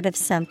inner part of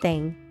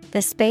something,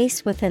 the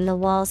space within the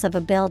walls of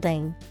a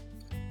building.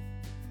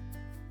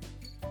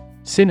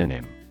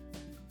 Synonym: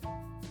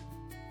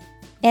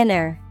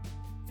 Inner,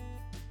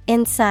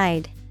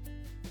 inside,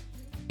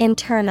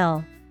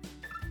 internal.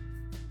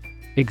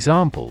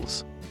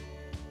 Examples: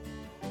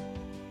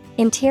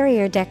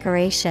 Interior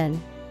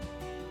decoration.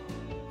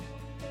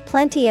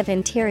 Plenty of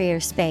interior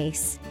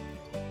space.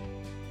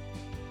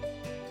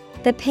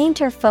 The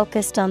painter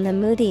focused on the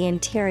moody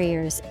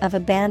interiors of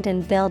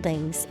abandoned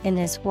buildings in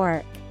his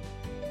work.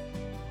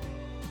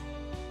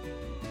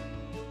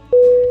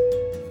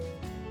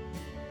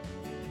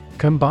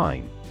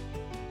 Combine.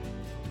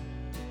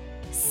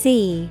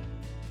 C-O-M-B-I-N-E.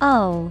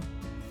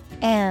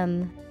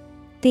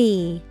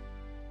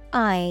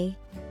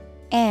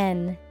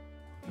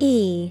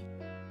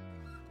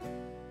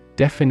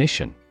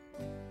 Definition: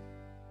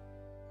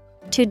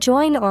 To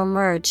join or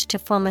merge to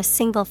form a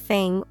single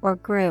thing or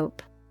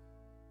group.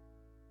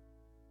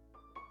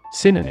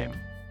 Synonym: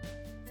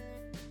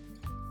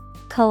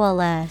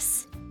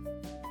 Coalesce,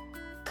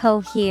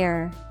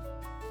 cohere,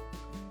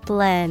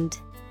 blend.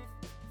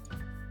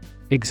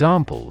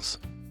 Examples: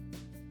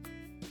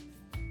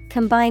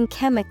 Combine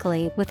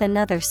chemically with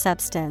another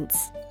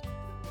substance.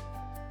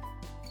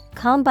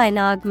 Combine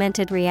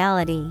augmented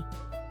reality.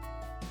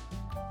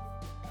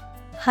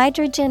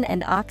 Hydrogen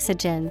and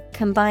oxygen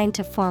combine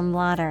to form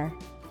water.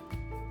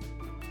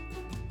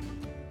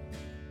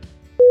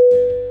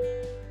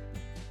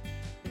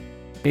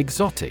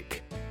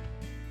 Exotic.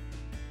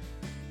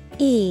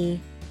 E-X-O-T-I-C.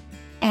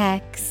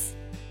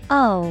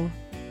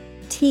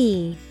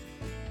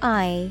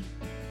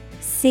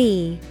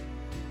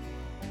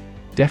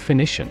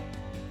 Definition: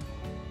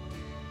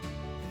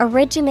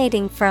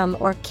 Originating from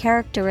or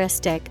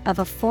characteristic of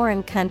a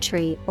foreign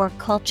country or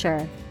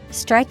culture,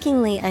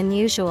 strikingly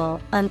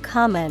unusual,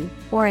 uncommon,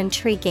 or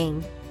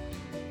intriguing.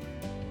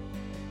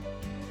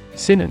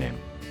 Synonym: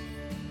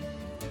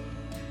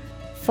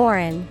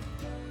 Foreign,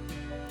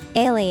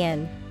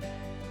 alien,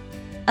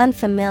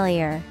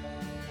 unfamiliar.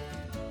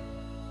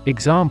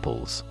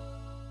 Examples: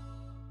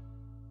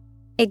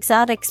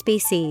 Exotic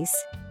species.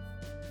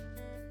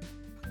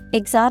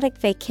 Exotic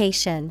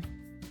vacation.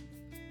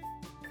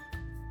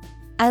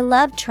 I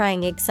love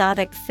trying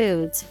exotic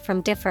foods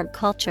from different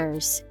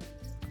cultures.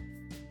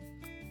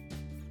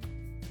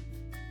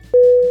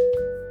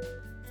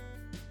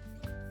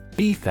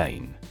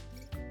 Ethane.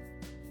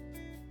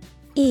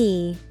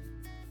 E-T-H-A-N-E.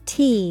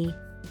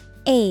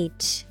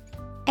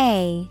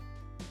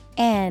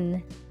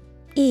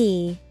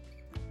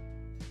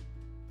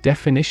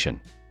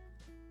 Definition: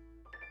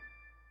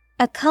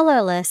 A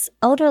colorless,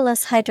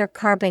 odorless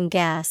hydrocarbon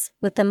gas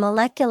with the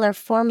molecular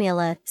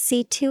formula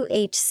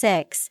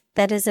C2H6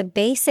 that is a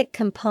basic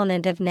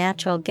component of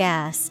natural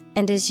gas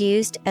and is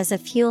used as a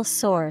fuel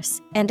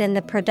source and in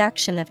the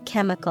production of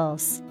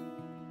chemicals.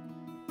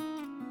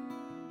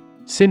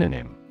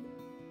 Synonym: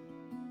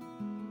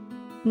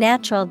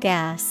 Natural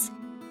gas,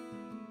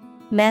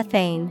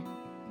 methane,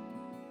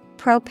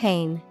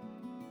 propane.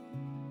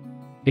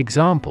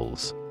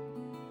 Examples: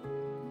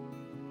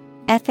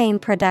 Ethane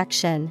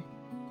production.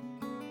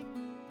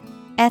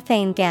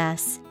 Ethane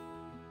gas.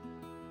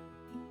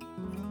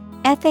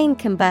 Ethane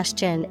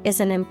combustion is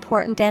an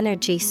important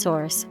energy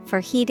source for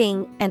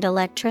heating and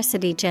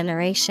electricity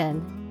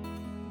generation.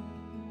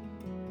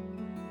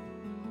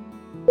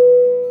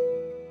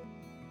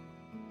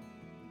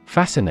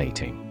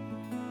 Fascinating.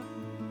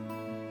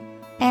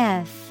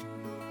 Fascinating.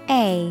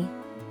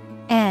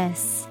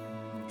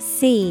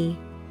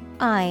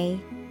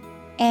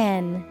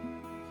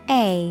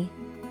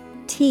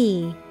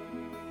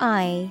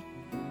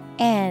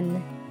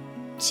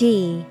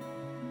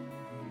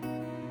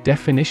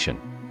 Definition: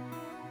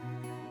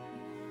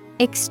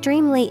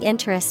 Extremely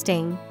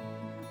interesting.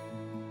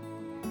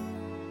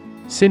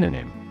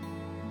 Synonym: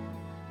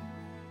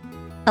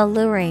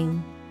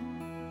 Alluring,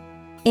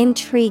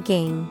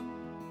 intriguing,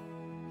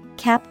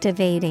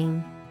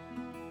 captivating.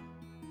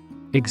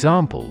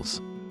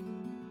 Examples: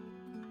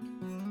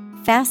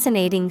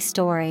 Fascinating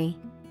story.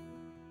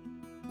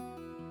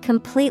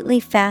 Completely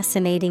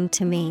fascinating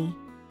to me.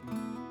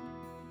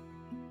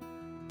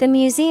 The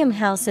museum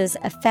houses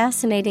a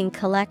fascinating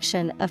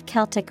collection of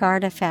Celtic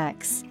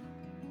artifacts.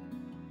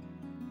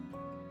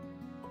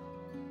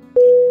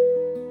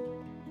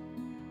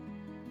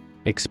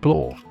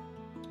 Explore.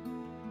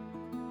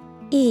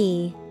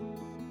 E-X-P-L-O-R-E.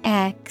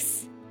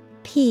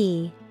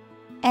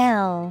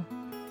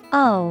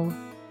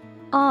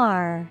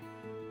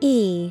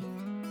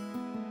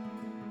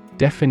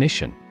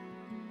 Definition: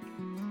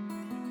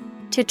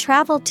 To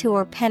travel to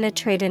or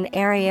penetrate an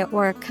area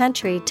or a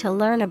country to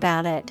learn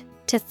about it,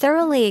 to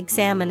thoroughly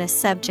examine a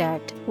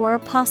subject or a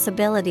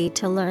possibility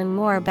to learn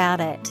more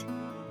about it.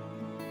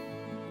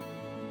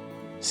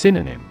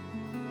 Synonym: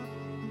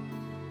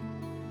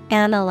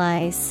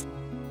 Analyze,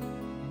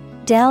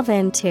 delve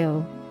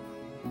into,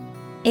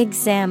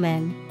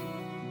 examine.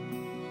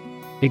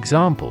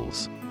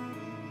 Examples: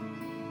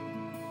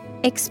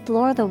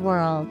 Explore the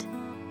world.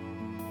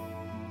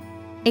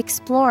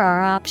 Explore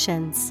our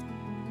options.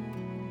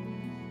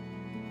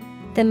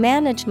 The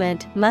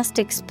management must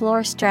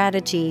explore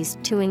strategies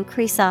to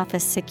increase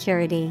office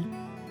security.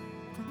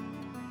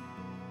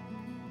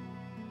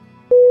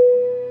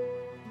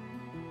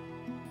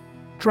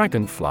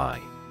 Dragonfly.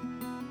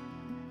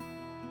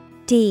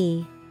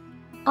 DRAGONFLY.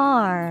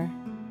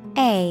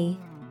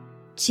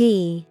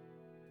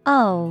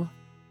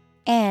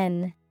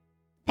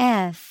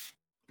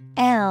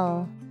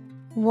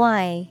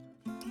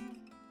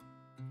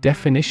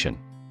 Definition: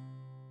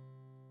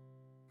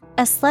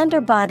 a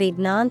slender-bodied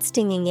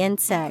non-stinging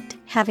insect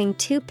having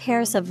two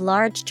pairs of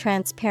large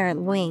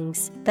transparent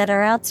wings that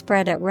are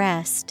outspread at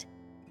rest.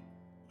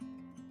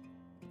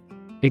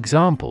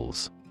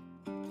 Examples: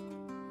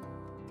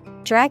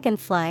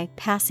 Dragonfly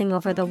passing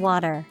over the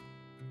water.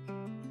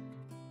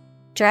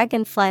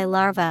 Dragonfly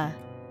larva.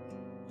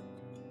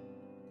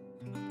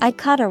 I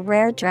caught a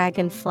rare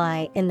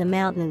dragonfly in the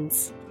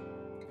mountains.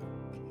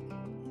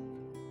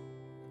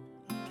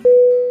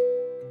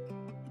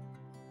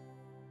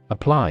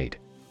 Applied.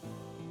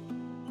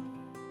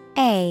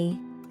 APPLIED.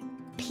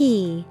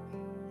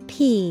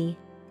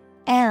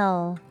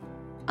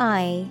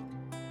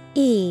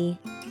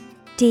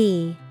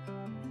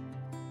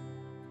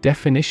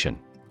 Definition: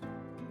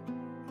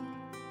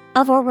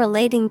 of or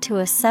relating to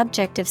a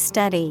subject of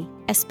study,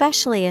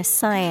 especially a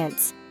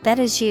science, that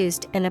is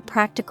used in a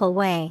practical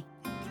way.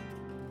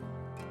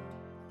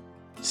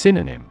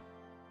 Synonym: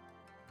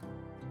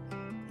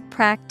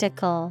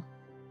 practical,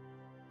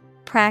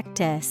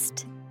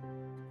 practiced,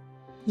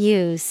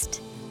 used.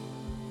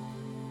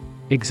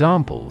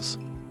 Examples: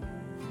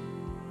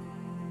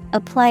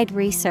 applied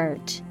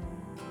research.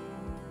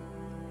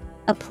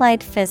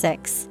 Applied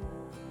physics.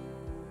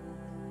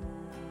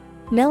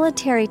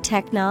 Military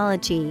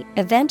technology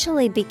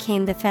eventually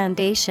became the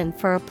foundation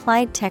for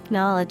applied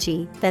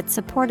technology that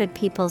supported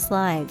people's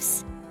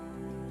lives.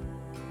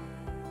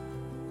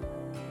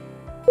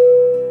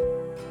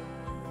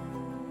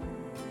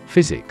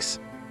 Physics.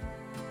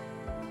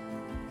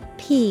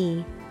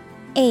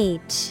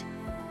 PHYSICS.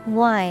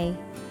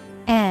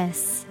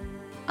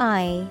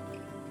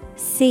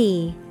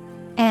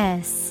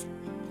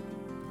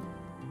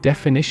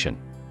 Definition: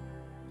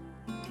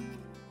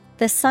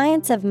 the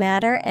science of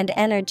matter and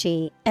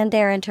energy and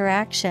their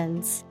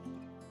interactions.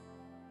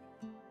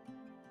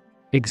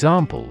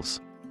 Examples: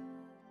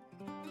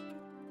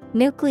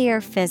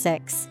 nuclear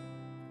physics.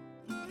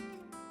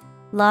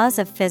 Laws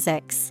of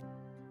physics.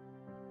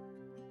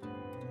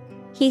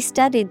 He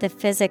studied the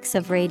physics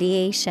of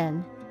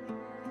radiation.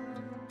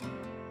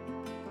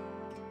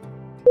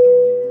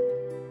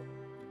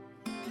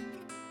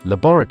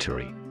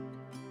 Laboratory.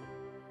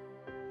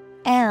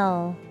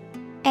 LABORatory.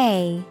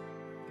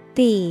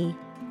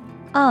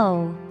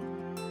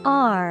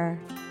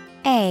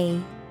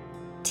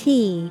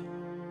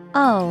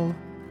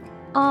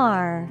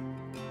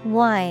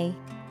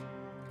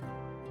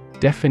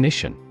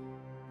 Definition: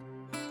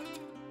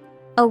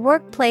 a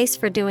workplace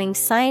for doing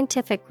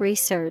scientific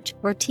research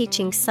or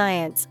teaching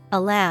science,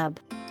 a lab.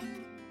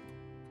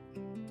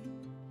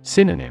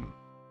 Synonym: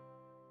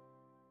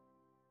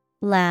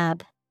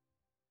 lab,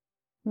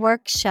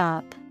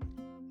 workshop,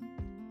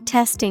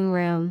 testing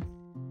room.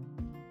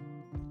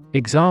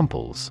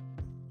 Examples: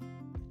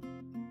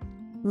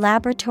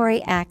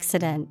 laboratory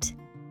accident.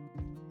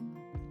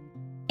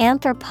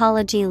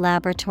 Anthropology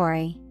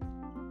laboratory.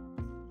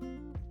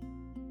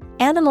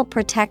 Animal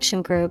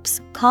protection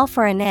groups call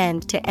for an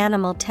end to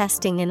animal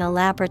testing in a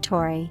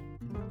laboratory.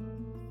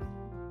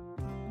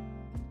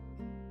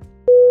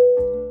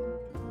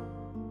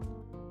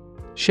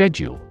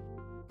 Schedule.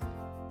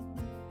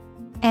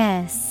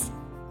 SCHEDULE.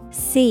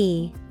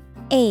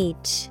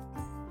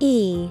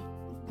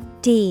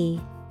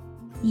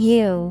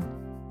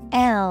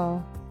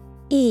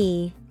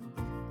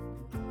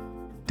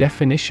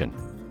 Definition: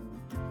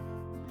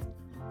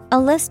 a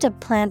list of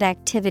planned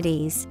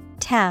activities,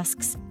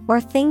 tasks, or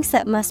things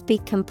that must be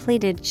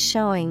completed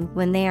showing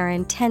when they are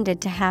intended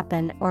to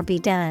happen or be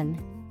done.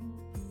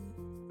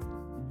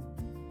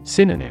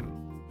 Synonym: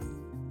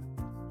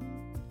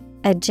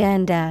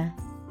 agenda,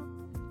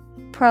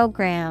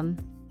 program,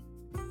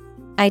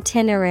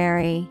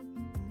 itinerary.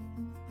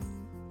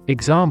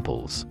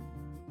 Examples: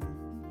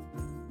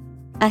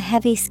 a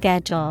heavy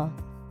schedule.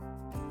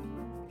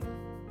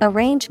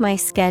 Arrange my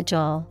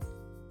schedule.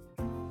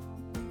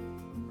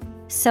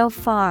 So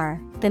far,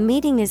 the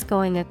meeting is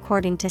going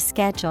according to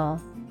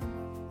schedule.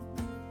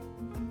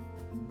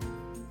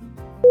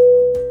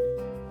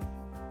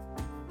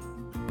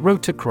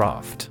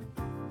 Rotorcraft.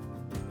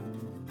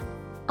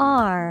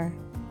 ROTORCRAFT.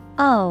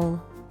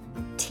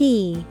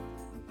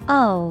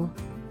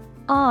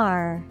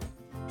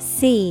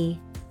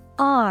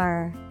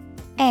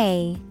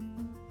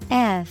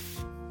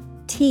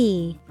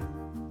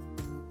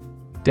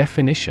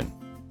 Definition: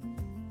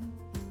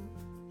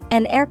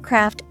 an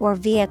aircraft or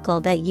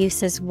vehicle that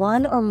uses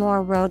one or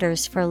more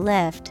rotors for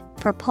lift,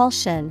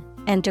 propulsion,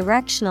 and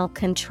directional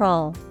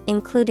control,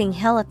 including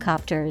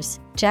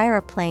helicopters,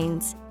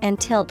 gyroplanes, and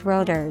tilt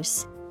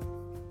rotors.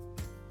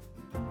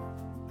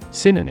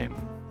 Synonym: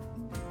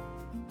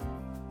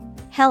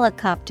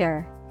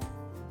 helicopter,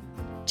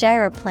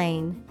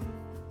 gyroplane,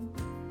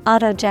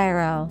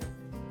 autogyro.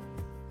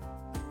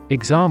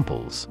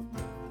 Examples: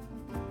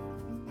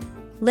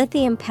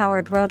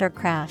 Lithium-powered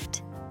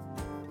rotorcraft,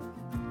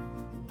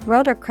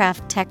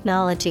 rotorcraft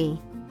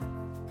technology.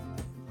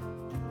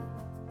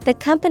 The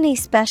company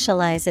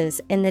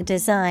specializes in the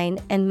design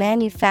and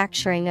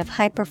manufacturing of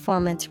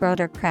high-performance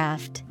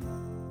rotorcraft.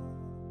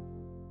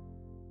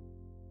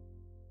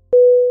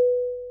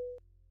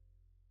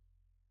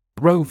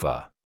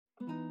 Rover.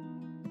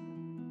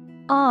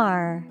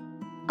 R-O-V-E-R.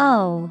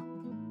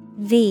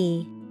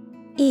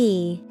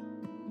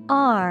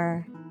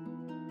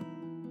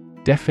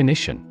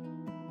 Definition: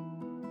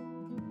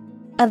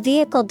 a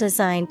vehicle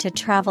designed to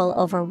travel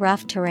over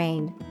rough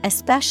terrain,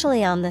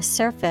 especially on the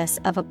surface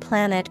of a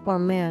planet or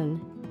moon.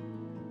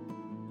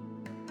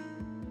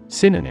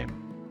 Synonym: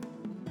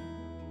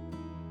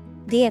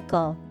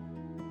 Vehicle,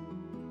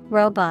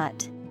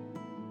 robot,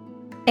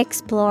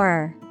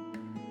 explorer.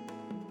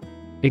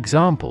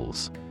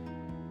 Examples: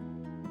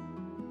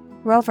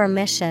 rover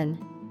mission,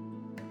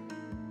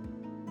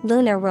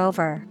 lunar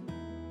rover.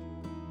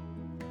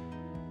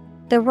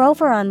 The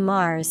rover on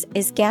Mars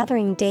is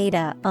gathering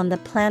data on the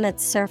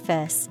planet's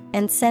surface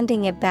and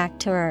sending it back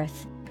to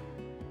Earth.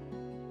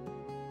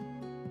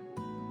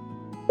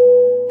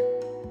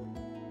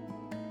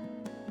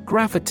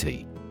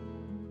 Gravity.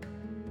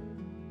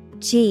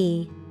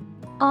 G-R-A-V-I-T-Y.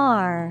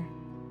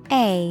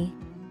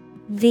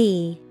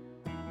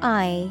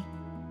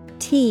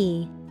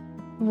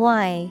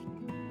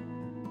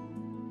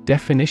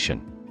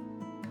 Definition: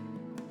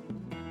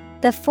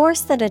 the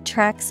force that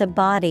attracts a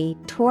body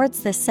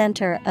towards the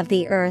center of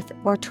the Earth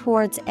or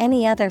towards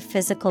any other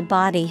physical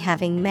body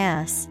having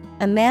mass,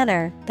 a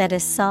manner that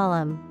is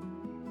solemn.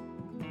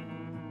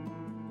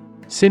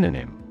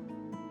 Synonym: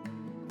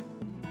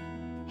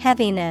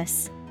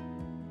 heaviness,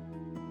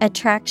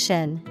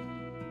 attraction,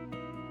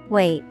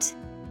 weight.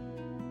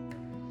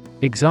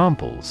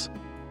 Examples: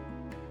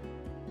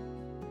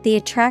 the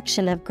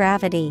attraction of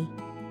gravity.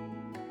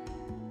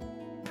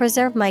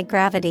 Preserve my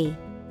gravity.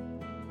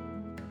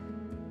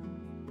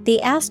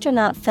 The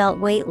astronaut felt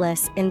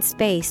weightless in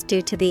space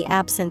due to the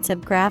absence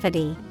of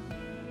gravity.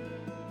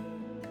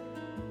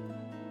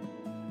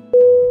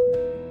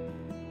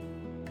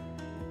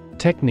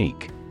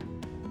 Technique.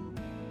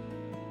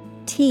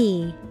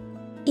 T-E-C-H-N-I-Q-U-E.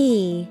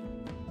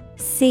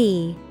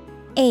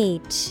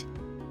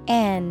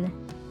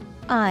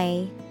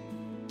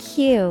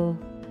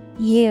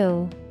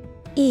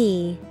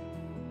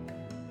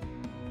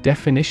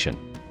 Definition: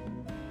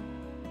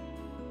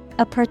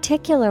 a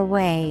particular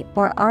way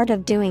or art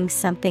of doing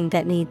something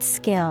that needs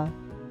skill.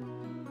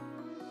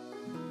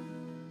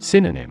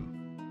 Synonym: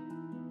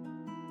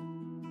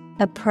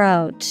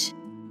 approach,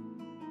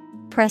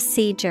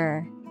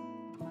 procedure,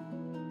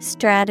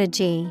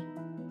 strategy.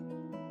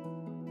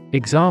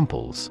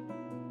 Examples: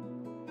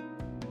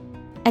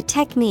 a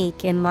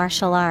technique in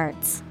martial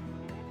arts.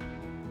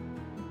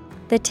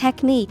 The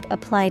technique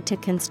applied to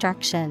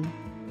construction.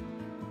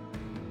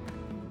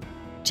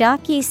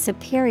 Jockey's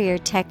superior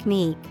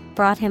technique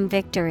brought him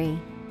victory.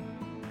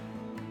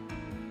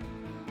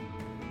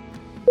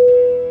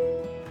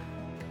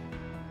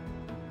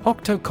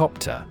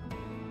 Octocopter.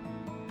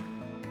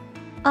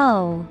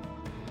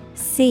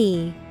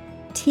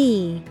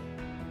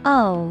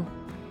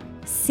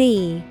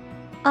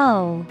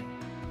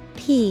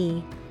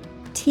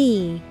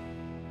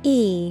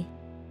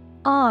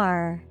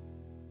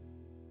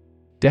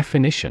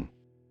 Definition: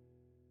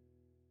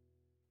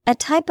 a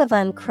type of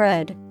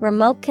uncrewed,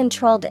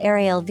 remote-controlled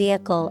aerial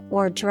vehicle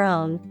or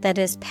drone that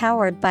is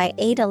powered by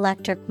 8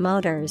 electric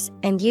motors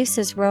and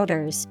uses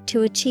rotors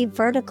to achieve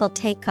vertical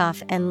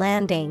takeoff and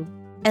landing,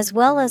 as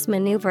well as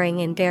maneuvering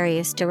in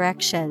various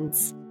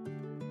directions.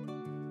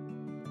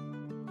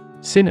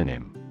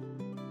 Synonym: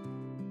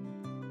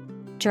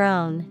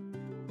 drone,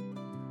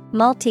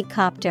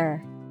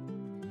 multicopter,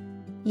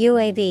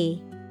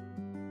 UAV.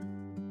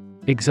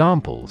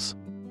 Examples: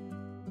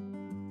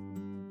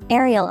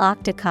 aerial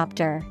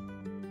octocopter,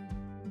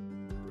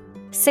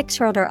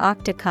 6-rotor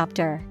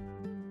octocopter.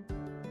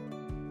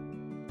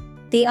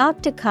 The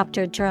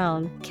octocopter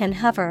drone can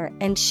hover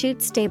and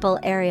shoot stable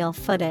aerial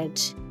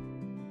footage.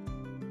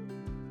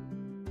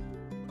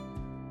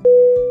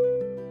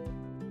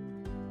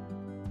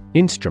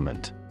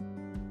 Instrument.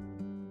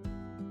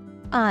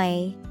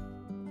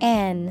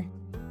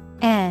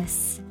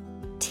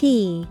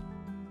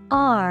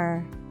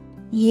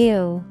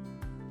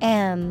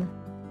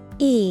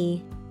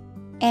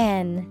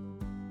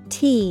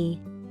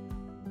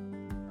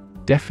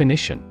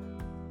 Definition: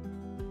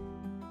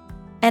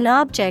 an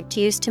object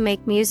used to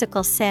make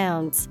musical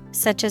sounds,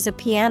 such as a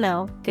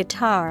piano,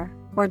 guitar,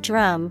 or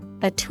drum,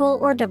 a tool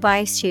or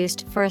device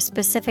used for a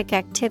specific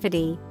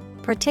activity,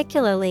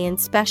 particularly in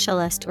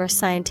specialist or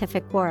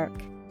scientific work.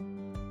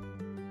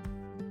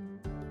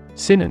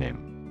 Synonym: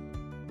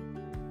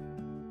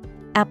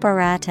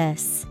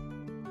 apparatus,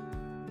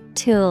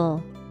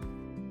 tool,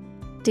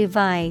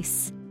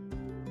 device.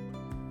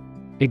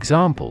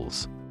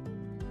 Examples: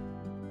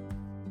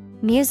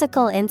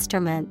 Musical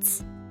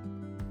instruments.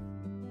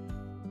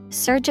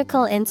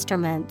 Surgical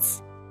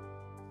instruments.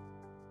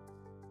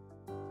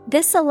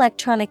 This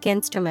electronic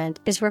instrument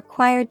is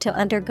required to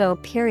undergo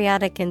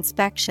periodic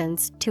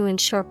inspections to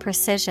ensure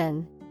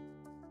precision.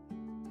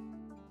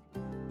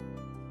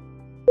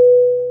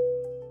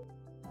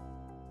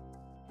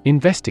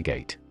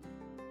 Investigate.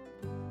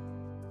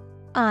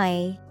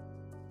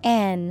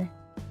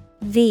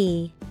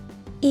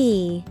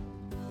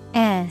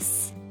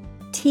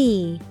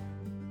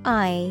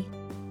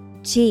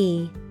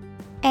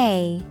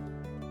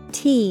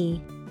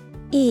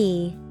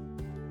 investigate.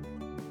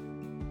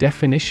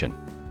 Definition.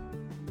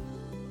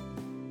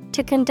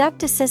 To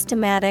conduct a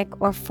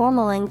systematic or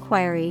formal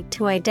inquiry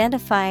to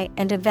identify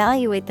and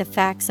evaluate the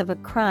facts of a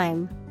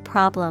crime,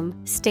 problem,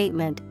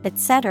 statement,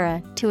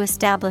 etc., to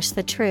establish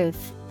the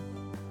truth.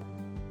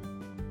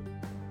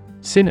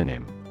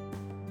 Synonym.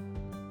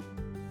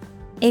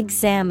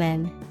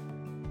 Examine,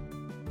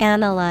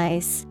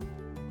 analyze,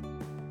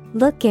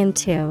 look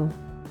into.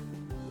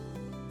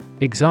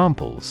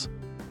 Examples.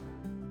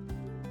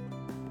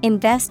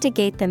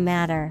 Investigate the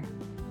matter.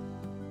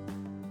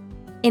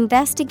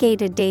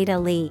 Investigate a data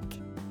leak.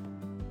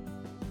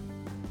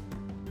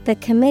 The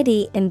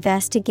committee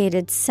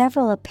investigated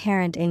several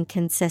apparent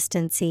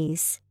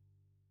inconsistencies.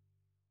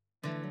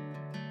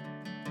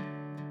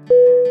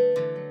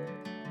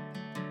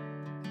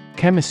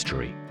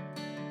 Chemistry.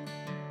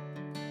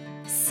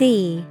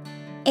 CHEMISTRY.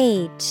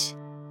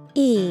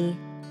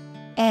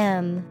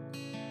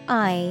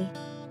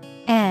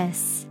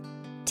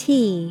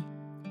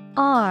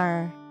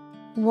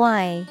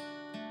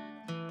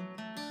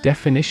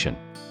 Definition.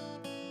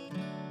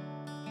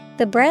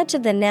 The branch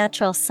of the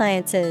natural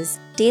sciences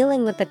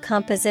dealing with the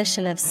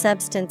composition of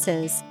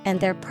substances and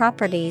their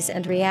properties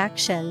and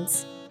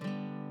reactions.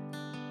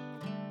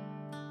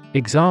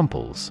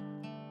 Examples.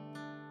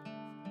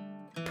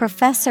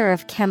 Professor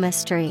of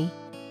chemistry.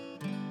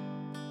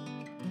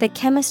 The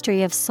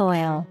chemistry of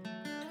soil.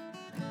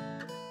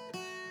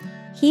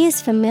 He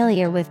is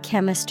familiar with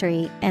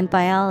chemistry and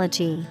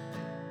biology.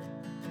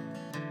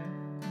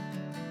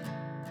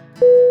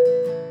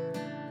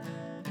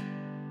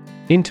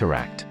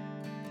 Interact.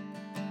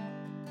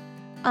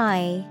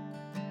 INTERACT.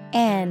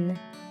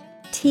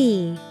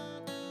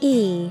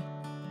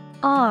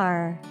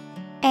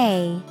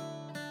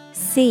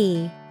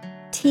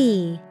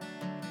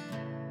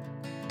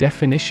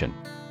 Definition.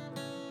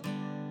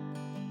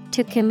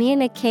 To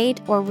communicate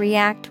or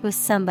react with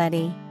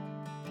somebody.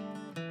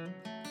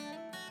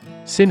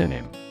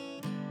 Synonym.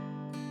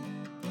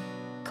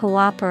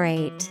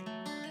 Cooperate,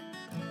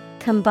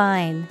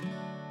 combine,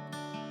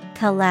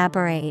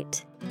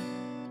 collaborate.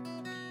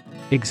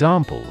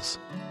 Examples.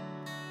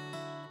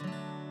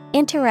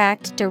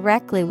 Interact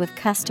directly with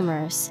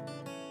customers.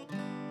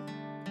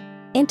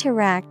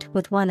 Interact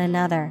with one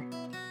another.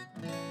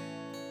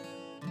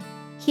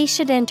 He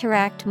should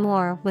interact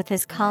more with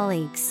his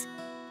colleagues.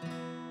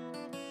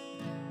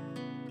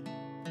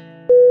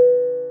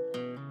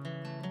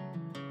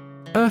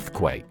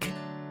 Earthquake.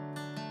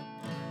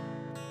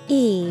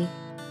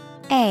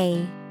 EARTHQUAKE.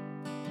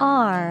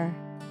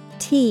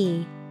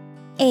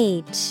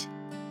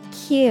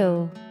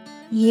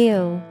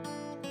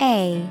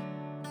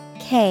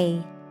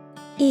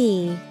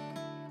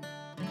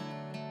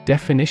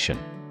 Definition.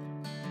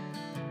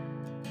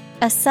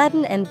 A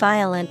sudden and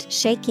violent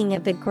shaking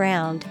of the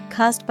ground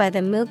caused by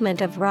the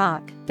movement of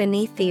rock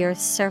beneath the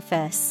Earth's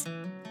surface.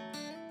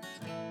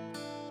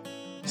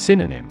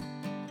 Synonym.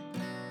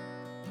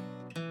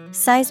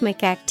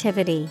 Seismic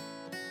activity.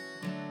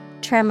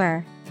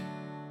 Tremor.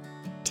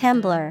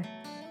 Trembler.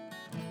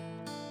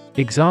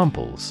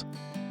 Examples.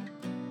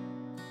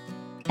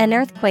 An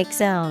earthquake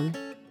zone.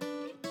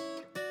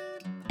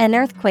 An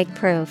earthquake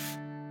proof.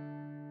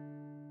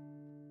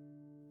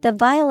 The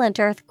violent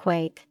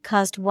earthquake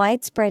caused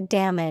widespread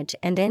damage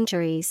and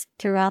injuries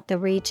throughout the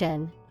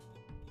region.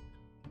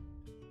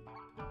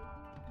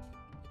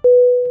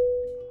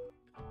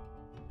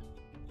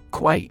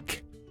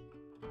 Quake.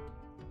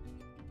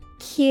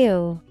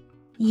 QUAKE.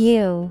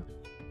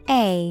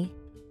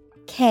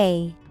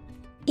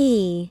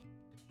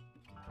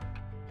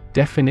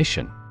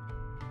 Definition.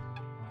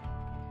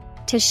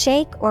 To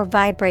shake or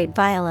vibrate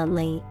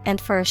violently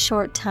and for a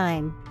short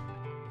time.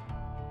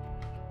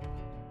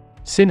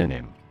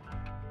 Synonym.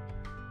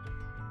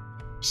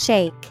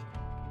 Shake,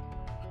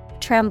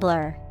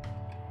 trembler,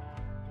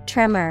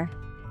 tremor.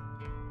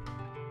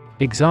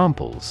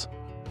 Examples.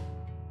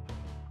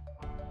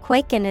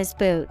 Quake in his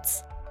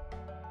boots.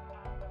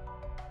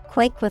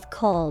 Quake with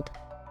cold.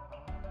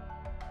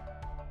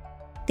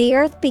 The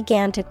earth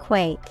began to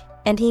quake,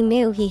 and he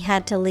knew he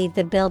had to leave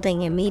the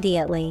building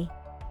immediately.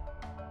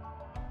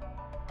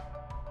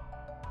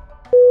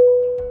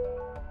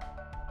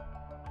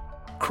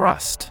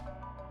 Crust. CRUST.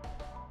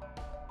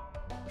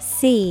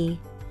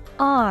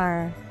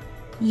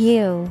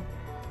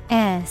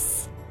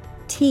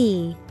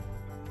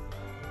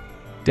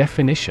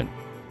 Definition.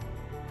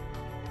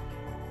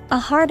 A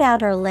hard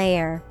outer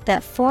layer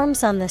that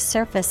forms on the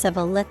surface of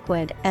a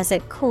liquid as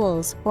it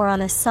cools or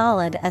on a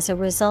solid as a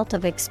result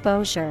of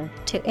exposure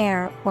to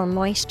air or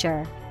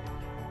moisture.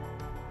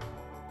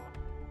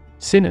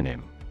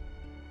 Synonym: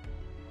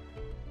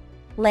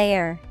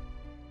 Layer,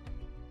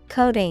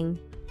 coating,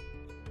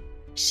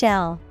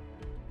 shell.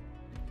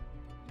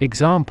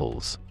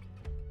 Examples: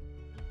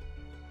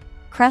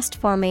 Crust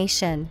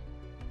formation.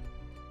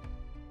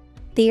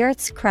 The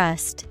Earth's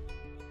crust.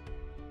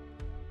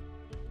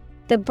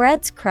 The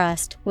bread's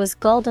crust was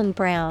golden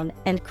brown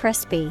and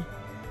crispy.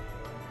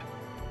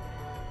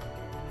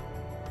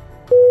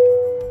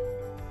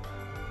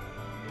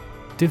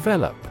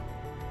 Develop.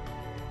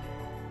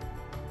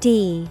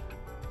 D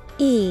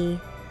E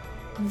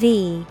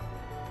V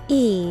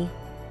E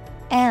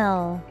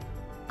L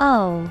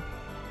O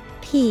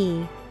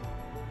P.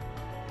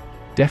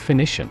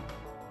 Definition: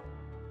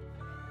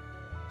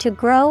 To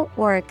grow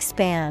or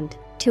expand,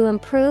 to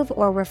improve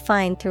or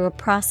refine through a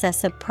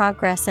process of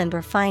progress and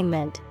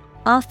refinement,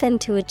 often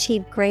to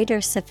achieve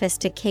greater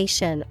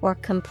sophistication or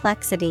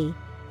complexity,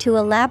 to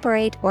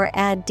elaborate or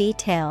add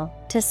detail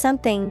to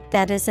something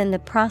that is in the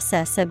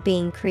process of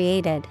being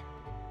created.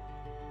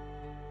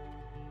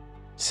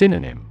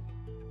 Synonym: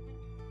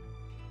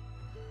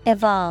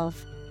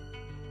 Evolve,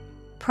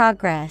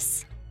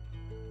 progress,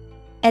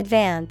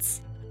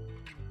 advance.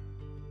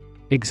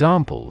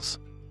 Examples: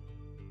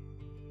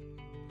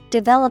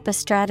 Develop a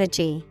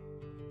strategy.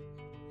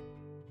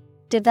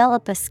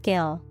 Develop a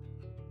skill.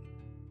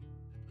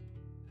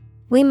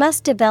 We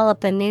must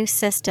develop a new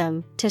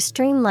system to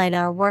streamline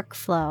our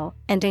workflow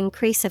and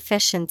increase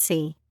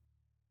efficiency.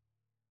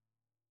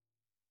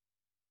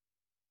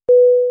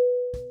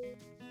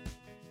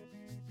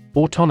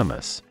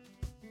 Autonomous.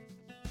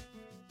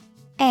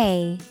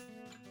 A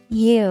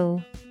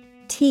U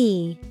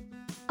T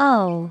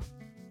O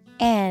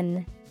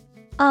N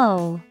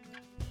O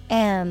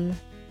M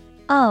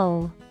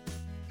O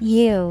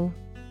U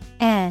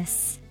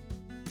S.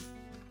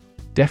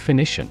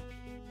 Definition: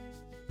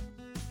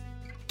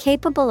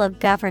 Capable of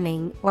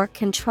governing or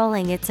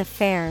controlling its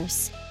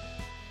affairs.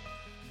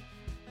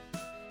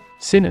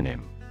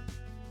 Synonym: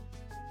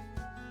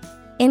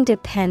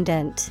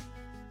 Independent,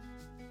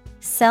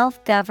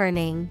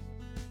 self-governing,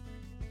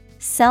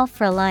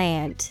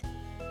 self-reliant.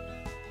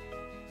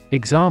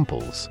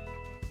 Examples: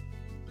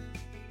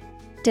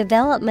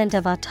 Development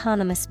of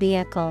autonomous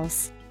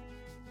vehicles.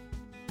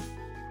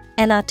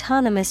 An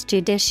autonomous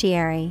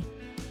judiciary.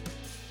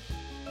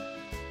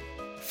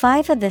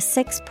 5 of the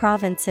 6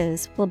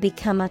 provinces will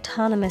become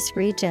autonomous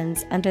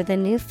regions under the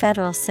new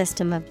federal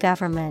system of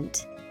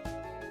government.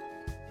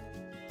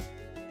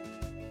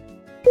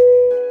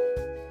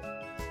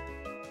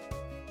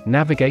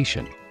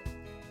 Navigation.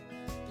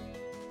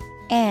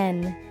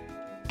 N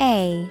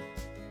A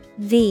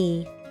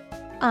V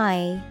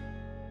I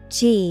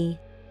G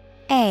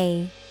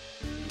A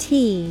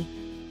T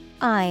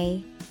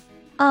I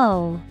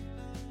O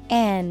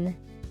N.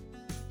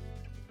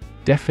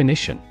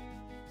 Definition: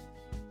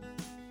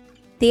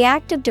 The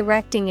act of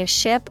directing a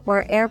ship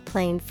or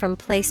airplane from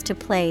place to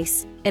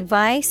place,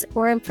 advice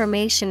or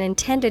information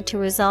intended to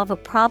resolve a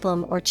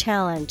problem or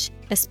challenge,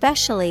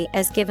 especially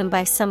as given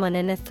by someone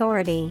in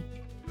authority.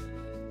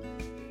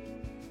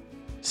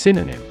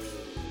 Synonym: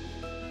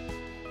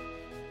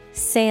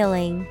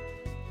 Sailing,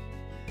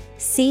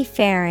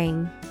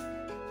 seafaring,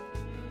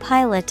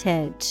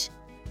 pilotage.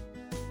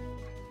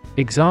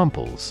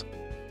 Examples: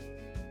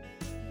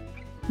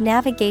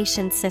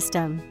 Navigation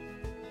system.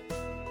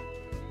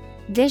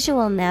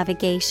 Visual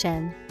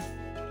navigation.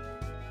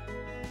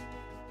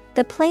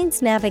 The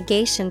plane's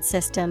navigation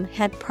system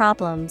had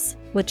problems,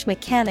 which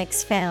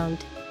mechanics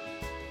found.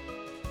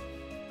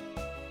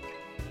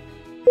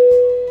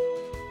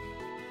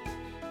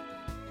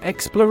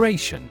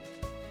 Exploration.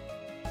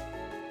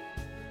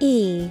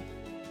 E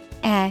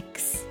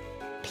X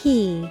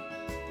P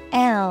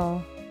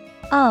L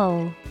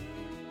O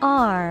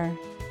R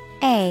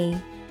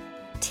A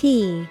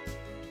T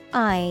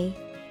I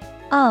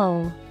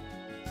O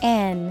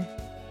N.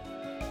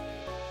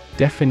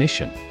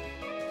 Definition: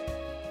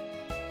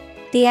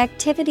 The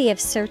activity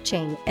of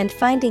searching and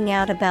finding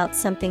out about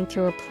something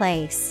through a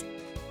place.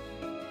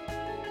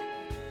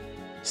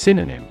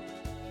 Synonym: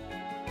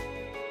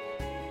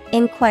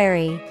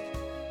 Inquiry,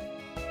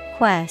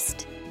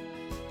 quest,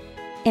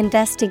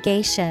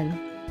 investigation.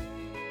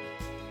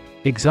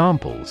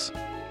 Examples: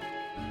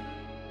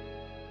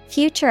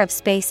 Future of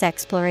space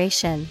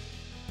exploration.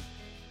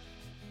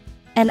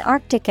 An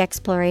Arctic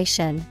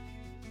exploration.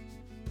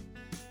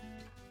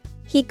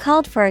 He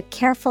called for a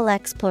careful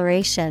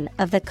exploration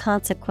of the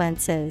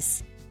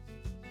consequences.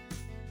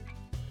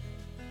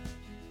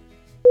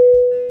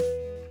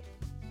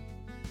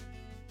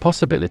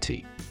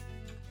 Possibility.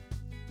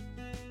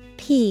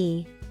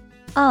 P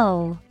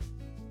O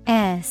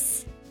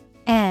S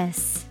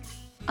S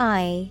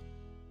I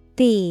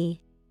B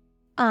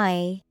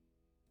I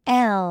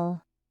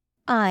L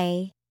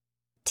I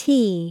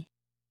T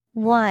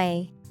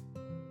Y.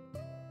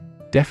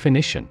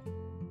 Definition: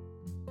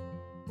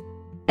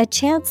 A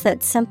chance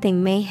that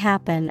something may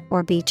happen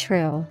or be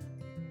true.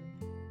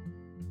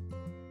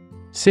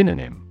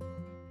 Synonym: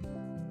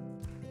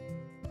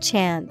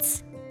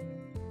 chance,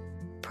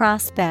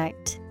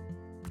 prospect,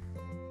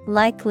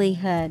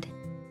 likelihood.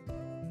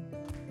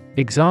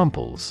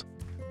 Examples: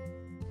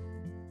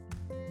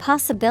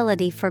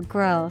 possibility for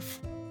growth,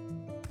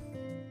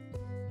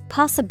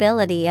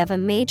 possibility of a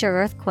major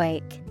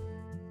earthquake.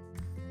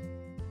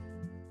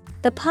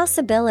 The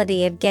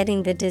possibility of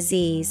getting the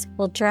disease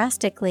will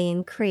drastically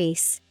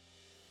increase.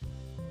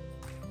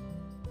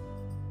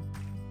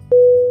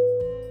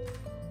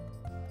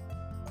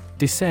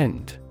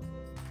 Descend.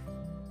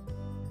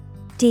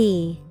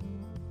 D-E-S-C-E-N-D.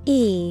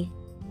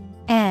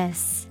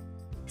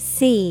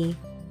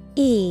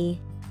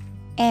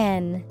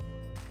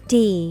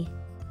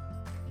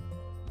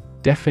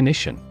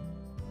 Definition: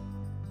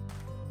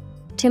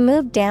 to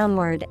move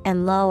downward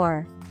and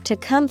lower, to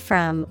come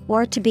from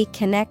or to be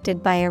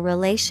connected by a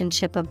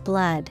relationship of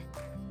blood.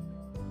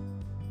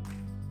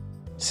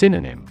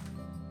 Synonym: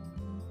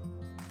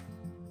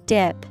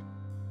 Dip,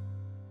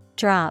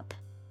 drop,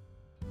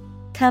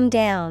 come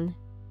down.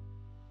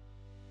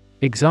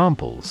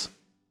 Examples: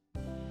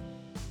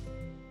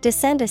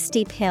 descend a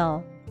steep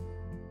hill,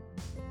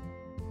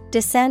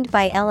 descend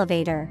by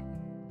elevator.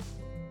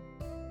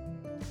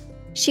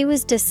 She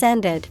was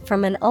descended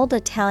from an old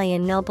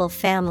Italian noble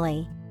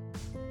family.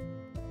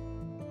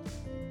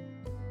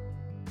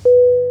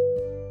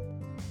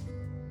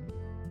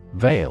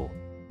 Veil.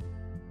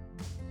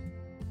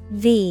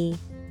 V-E-I-L.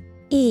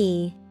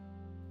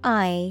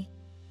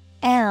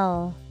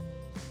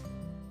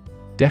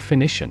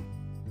 Definition: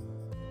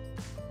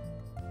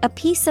 a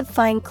piece of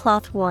fine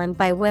cloth worn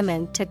by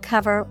women to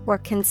cover or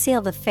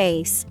conceal the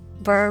face.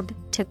 Verb,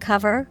 to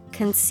cover,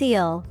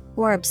 conceal,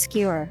 or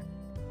obscure.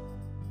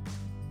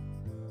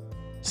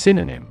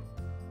 Synonym: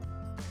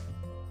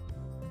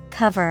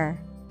 cover,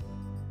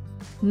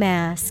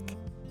 mask.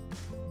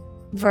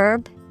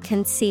 Verb,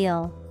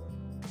 conceal.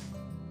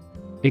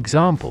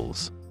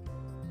 Examples: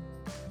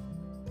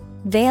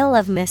 veil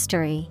of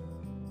mystery,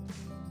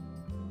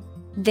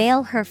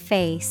 veil her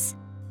face.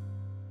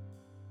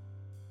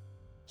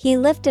 He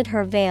lifted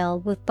her veil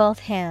with both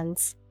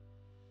hands.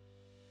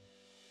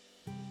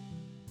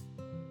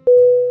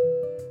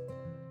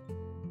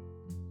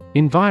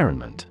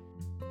 Environment.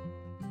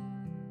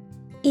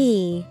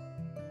 E-N-V-I-R-O-N-M-E-N-T.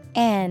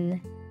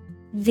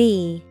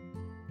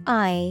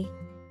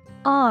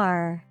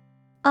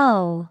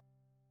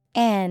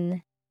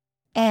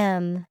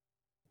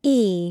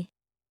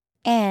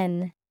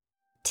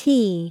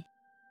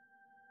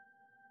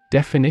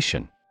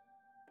 Definition: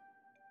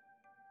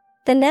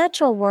 the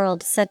natural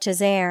world such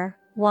as air,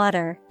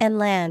 water, and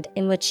land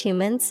in which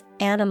humans,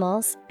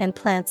 animals, and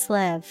plants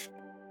live.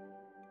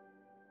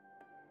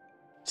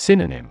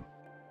 Synonym: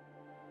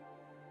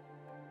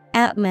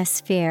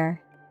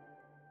 atmosphere,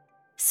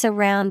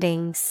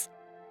 surroundings,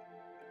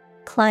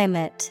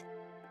 climate.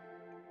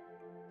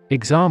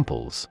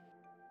 Examples: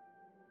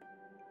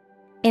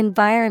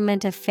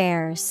 environment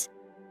affairs,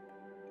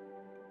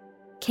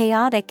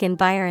 chaotic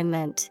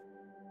environment.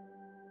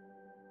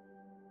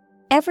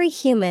 Every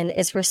human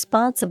is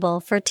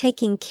responsible for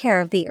taking care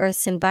of the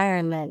Earth's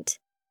environment.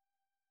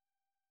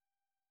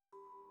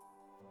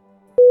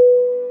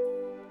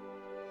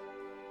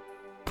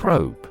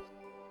 Probe.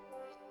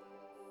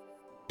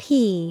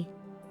 P-R-O-B-E.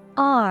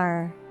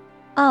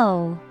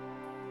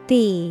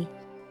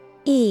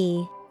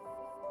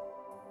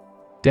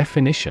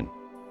 Definition: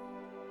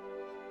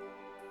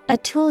 a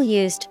tool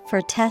used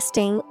for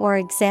testing or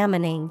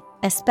examining,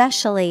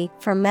 especially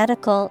for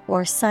medical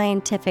or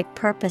scientific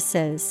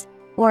purposes,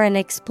 or an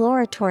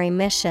exploratory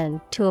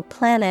mission to a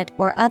planet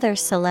or other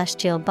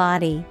celestial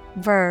body.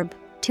 Verb,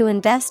 to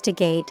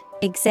investigate,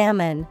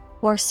 examine,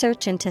 or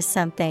search into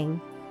something.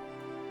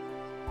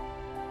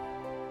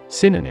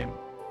 Synonym: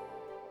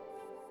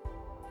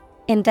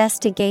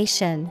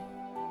 investigation,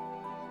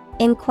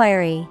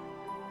 inquiry,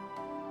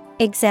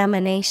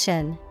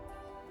 examination.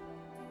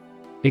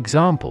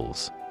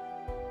 Examples: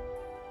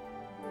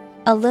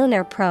 a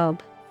lunar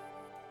probe,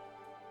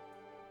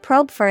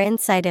 probe for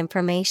inside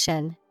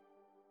information.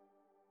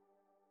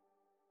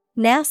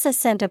 NASA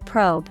sent a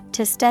probe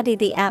to study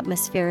the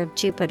atmosphere of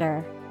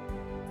Jupiter.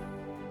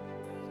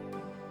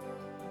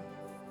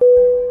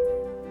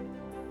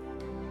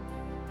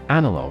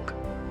 Analog.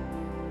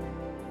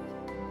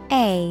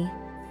 A-N-A-L-O-G.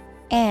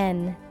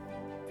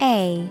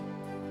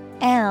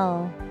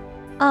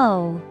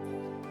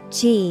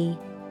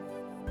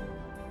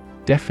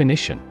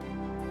 Definition: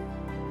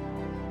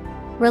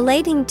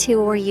 relating to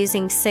or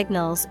using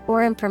signals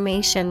or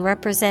information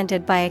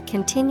represented by a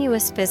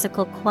continuous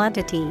physical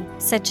quantity,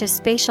 such as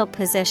spatial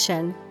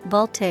position,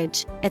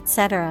 voltage,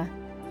 etc.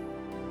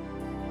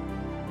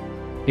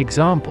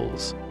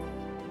 Examples: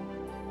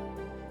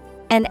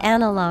 an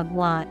analog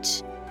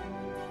watch,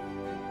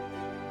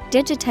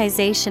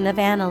 digitization of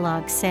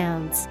analog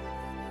sounds.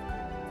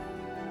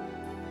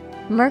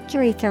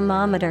 Mercury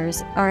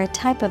thermometers are a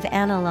type of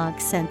analog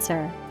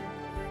sensor.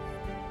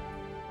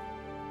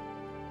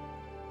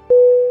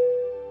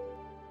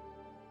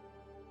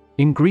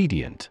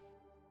 Ingredient.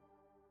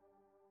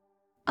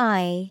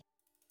 I-N-G-R-E-D-I-E-N-T.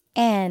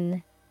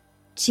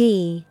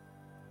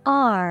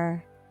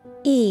 R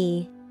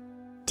E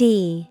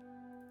D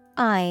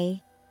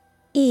I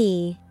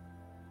E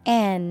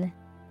N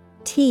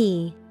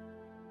T.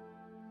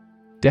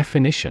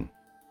 Definition: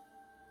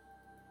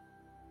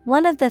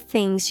 One of the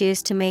things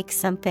used to make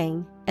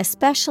something,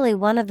 especially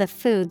one of the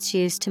foods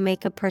used to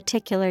make a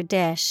particular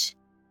dish.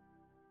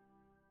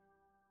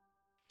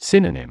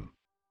 Synonym: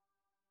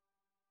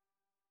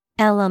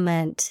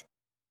 Element,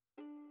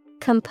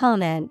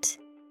 component.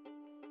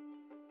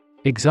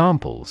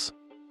 Examples: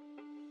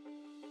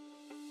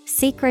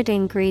 Secret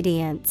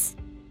ingredients.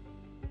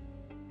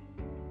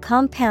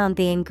 Compound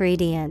the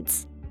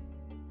ingredients.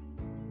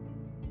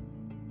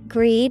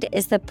 Greed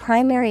is the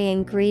primary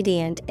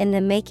ingredient in the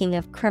making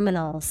of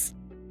criminals.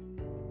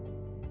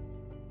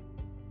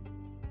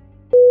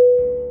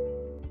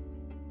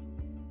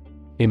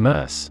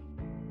 Immerse.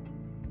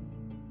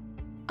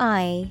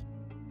 I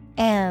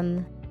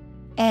M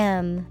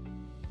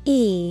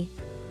E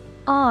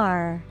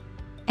R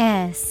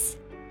S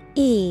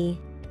E.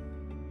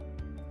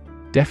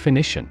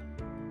 Definition: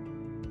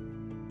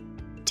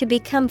 To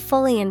become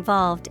fully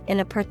involved in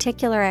a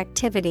particular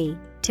activity,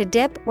 to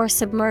dip or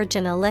submerge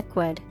in a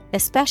liquid,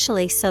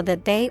 especially so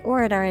that they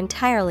or it are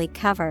entirely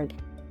covered.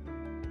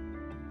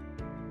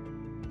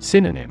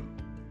 Synonym: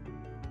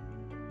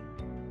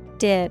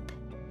 Dip,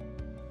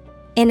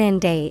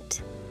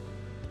 inundate,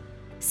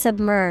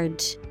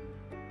 submerge.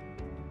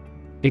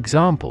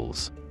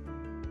 Examples: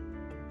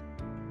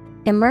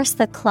 Immerse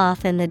the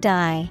cloth in the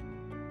dye.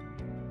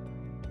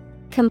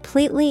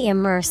 Completely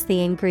immerse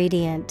the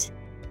ingredient.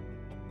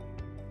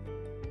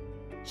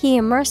 He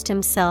immersed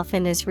himself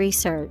in his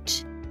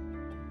research.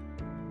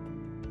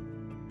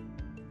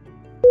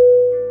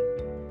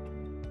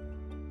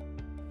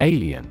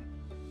 Alien.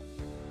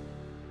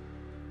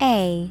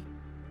 A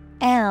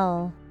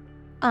L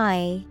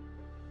I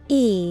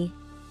E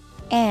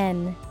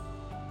N.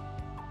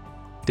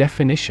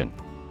 Definition: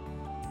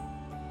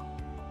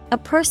 A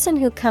person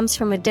who comes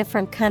from a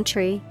different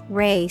country,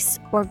 race,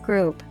 or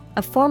group,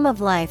 a form of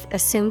life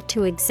assumed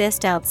to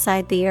exist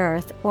outside the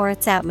Earth or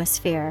its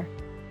atmosphere.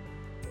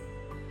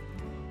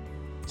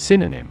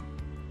 Synonym: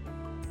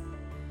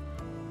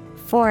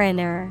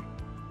 Foreigner,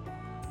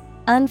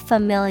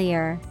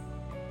 unfamiliar,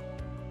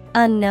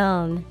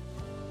 unknown.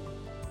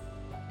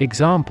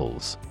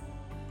 Examples: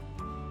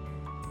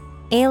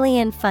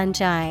 Alien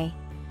fungi.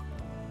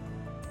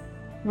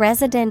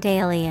 Resident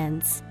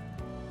aliens.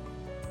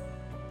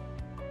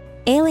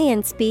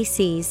 Alien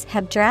species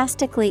have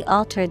drastically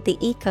altered the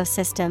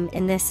ecosystem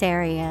in this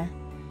area.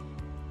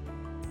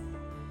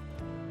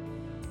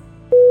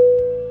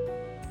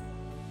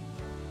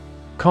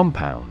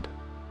 Compound.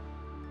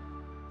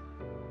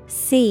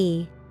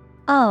 C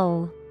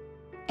O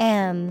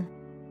M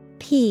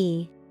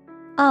P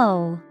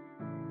O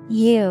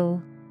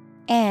U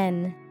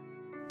N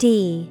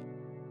D.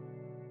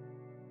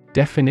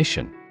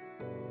 Definition: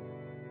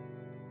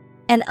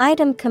 An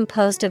item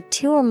composed of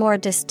two or more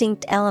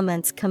distinct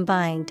elements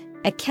combined,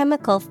 a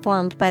chemical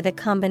formed by the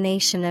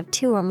combination of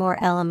two or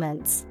more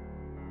elements.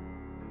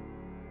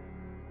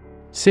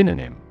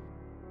 Synonym: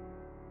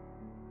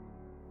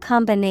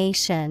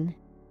 Combination,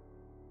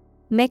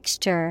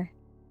 mixture,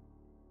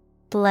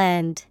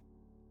 blend.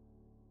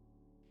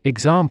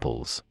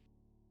 Examples: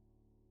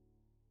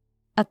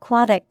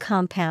 Aquatic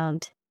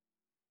compound.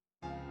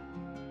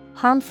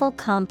 Harmful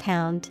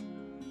compound.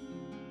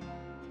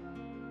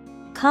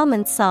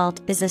 Common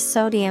salt is a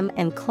sodium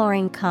and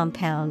chlorine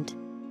compound.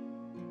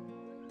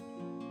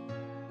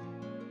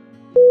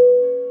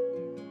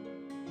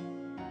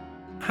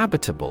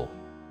 Habitable.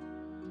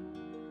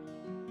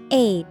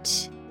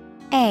 H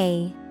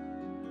A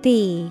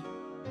B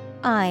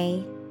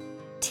I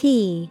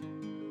T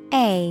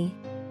A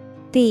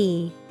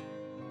B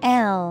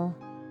L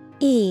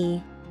E.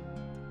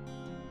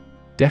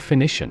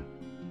 Definition: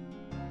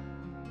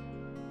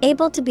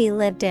 Able to be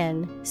lived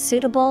in,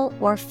 suitable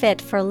or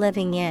fit for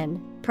living in,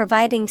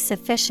 providing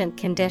sufficient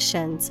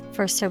conditions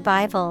for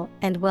survival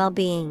and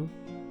well-being.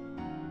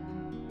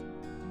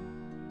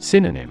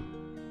 Synonym: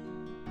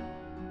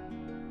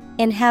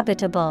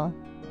 Inhabitable,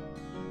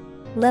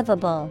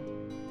 livable,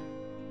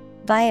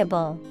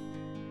 viable.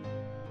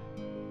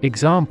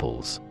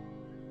 Examples: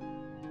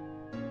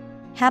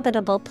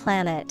 Habitable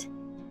planet.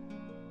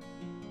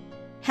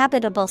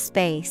 Habitable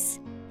space.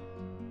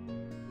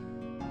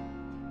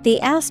 The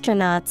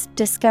astronauts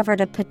discovered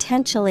a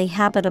potentially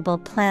habitable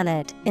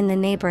planet in the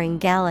neighboring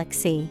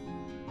galaxy.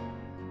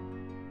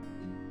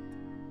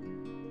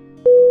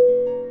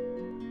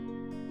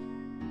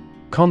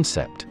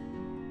 Concept.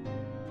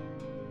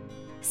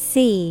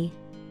 C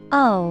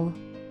O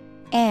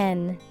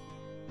N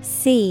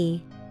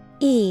C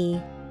E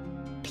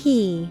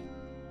P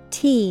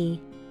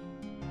T.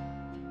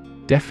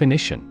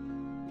 Definition: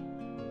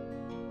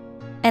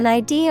 An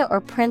idea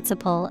or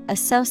principle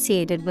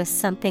associated with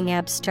something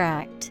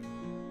abstract.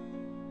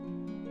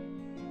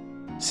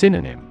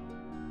 Synonym: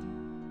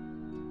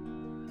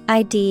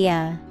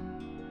 Idea,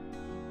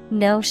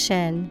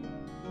 notion,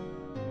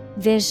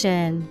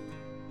 vision.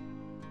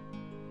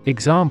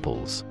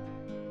 Examples: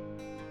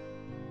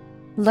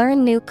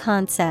 Learn new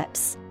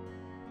concepts.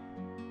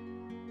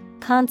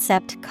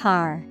 Concept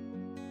car.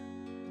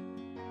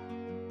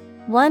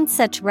 One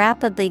such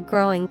rapidly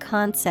growing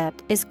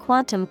concept is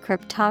quantum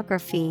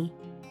cryptography.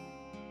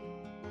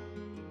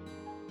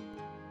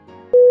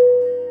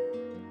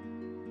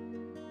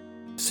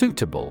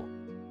 Suitable.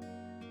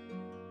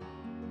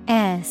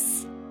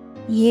 S-U-I-T-A-B-L-E.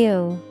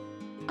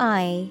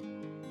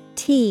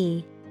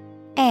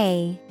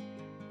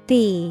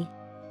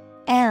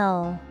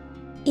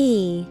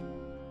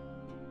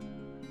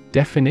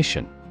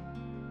 Definition.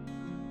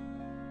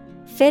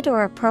 Fit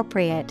or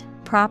appropriate,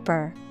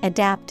 proper,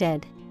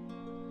 adapted.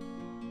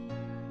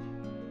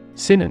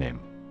 Synonym.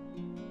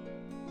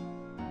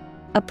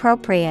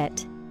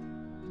 Appropriate,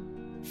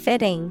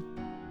 fitting,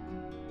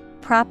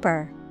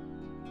 proper.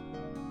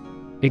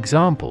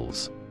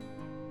 Examples.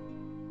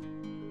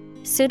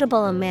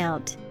 Suitable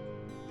amount.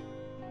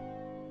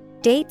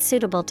 Date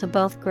suitable to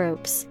both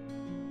groups.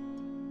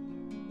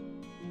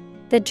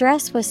 The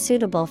dress was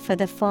suitable for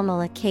the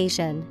formal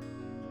occasion.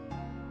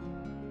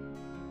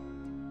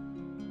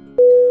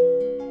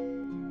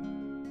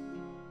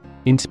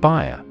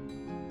 Inspire.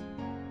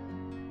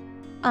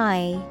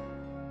 I-N-S-P-I-R-E.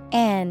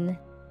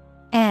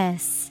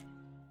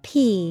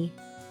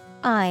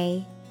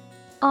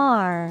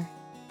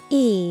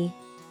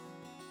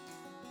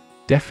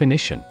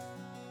 Definition.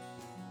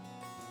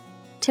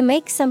 To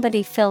make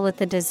somebody feel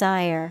with a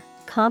desire,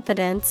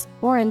 confidence,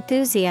 or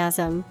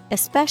enthusiasm,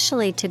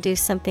 especially to do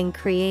something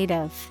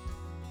creative.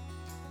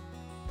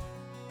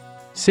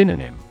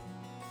 Synonym.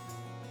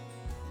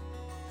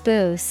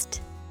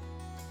 Boost,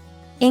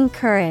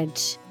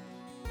 encourage,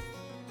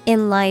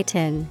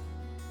 enlighten.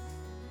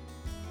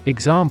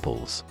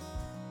 Examples.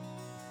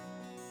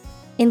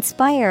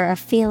 Inspire a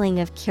feeling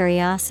of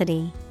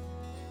curiosity.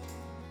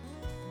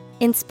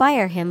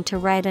 Inspire him to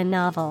write a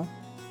novel.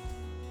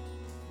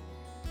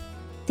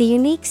 The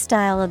unique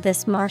style of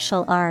this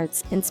martial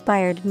arts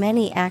inspired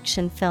many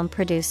action film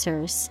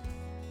producers.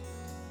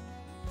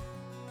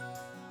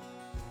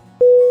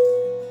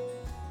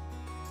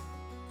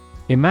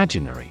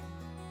 Imaginary.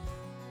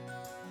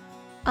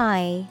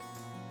 I-M-A-G-I-N-A-R-Y.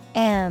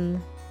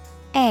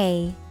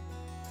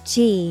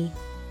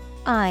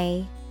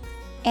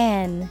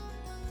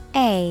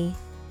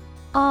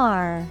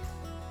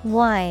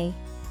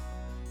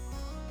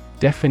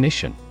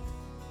 Definition.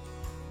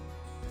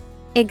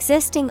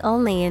 Existing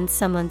only in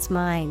someone's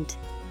mind.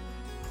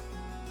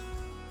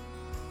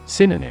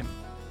 Synonym.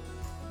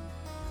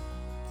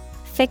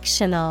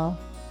 Fictional,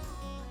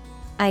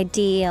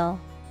 ideal,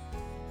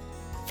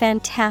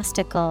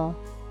 fantastical.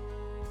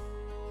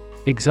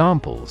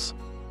 Examples.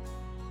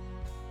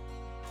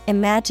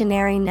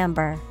 Imaginary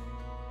number.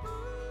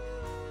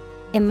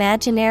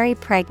 Imaginary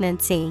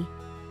pregnancy.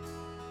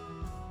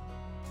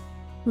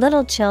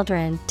 Little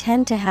children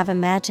tend to have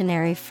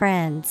imaginary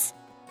friends.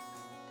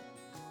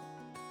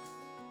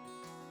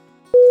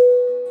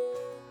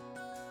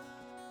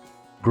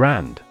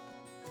 Grand.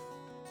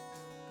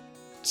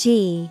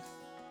 G-R-A-N-D.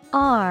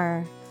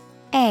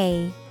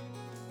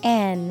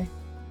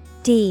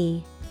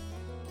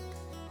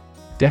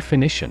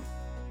 Definition.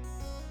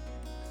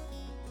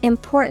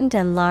 Important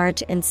and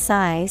large in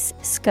size,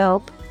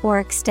 scope, or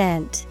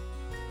extent.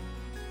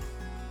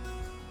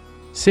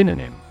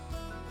 Synonym.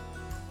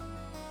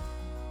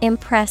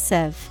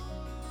 Impressive,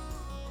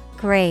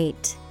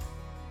 great,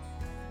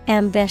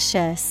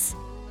 ambitious.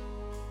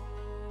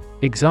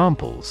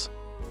 Examples.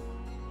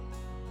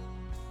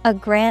 A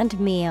grand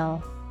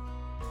meal.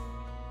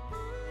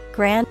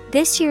 Grand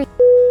this year.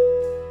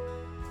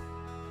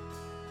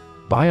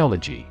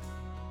 Biology.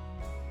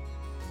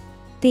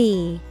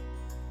 B-I-O-L-O-G-Y.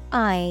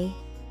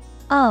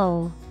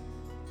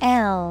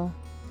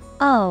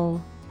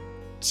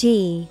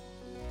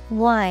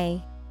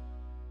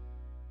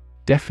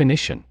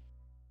 Definition.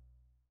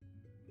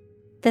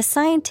 The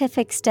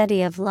scientific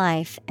study of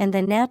life and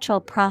the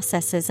natural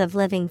processes of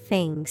living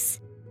things.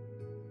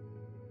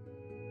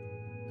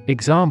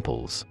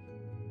 Examples.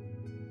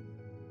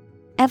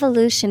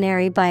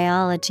 Evolutionary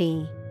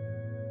biology.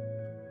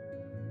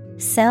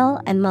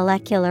 Cell and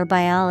molecular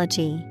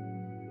biology.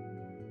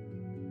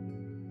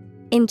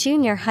 In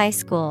junior high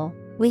school,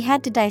 we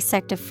had to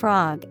dissect a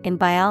frog in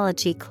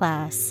biology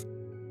class.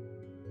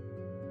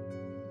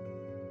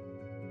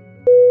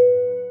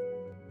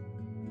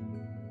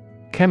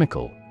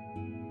 Chemical.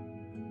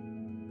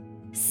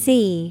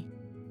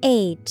 C-H-E-M-I-C-A-L.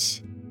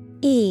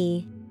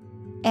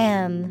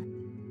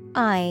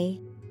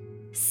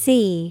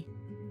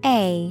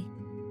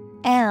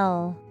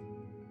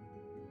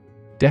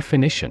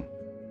 Definition.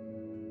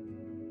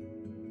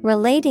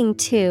 Relating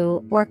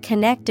to or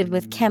connected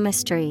with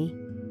chemistry.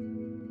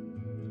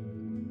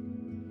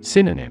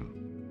 Synonym.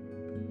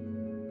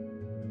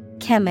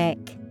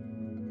 Chemic,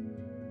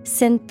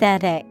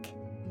 synthetic.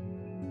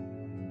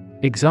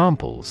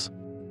 Examples.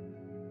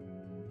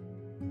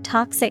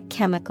 Toxic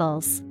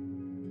chemicals.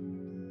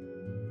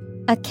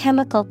 A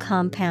chemical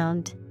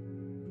compound.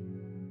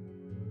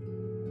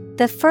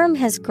 The firm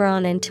has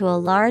grown into a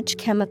large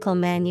chemical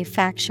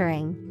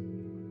manufacturing.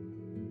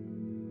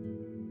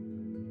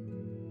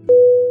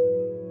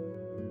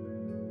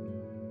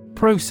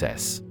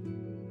 Process.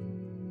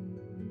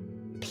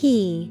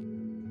 Process.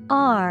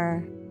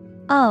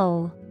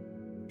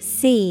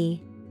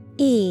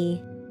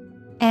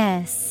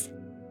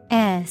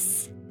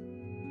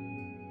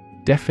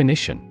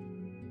 Definition.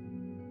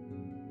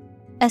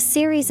 A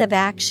series of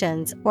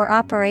actions or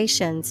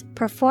operations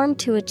performed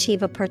to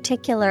achieve a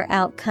particular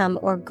outcome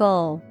or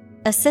goal,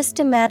 a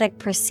systematic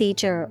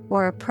procedure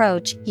or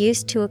approach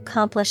used to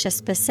accomplish a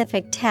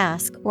specific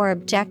task or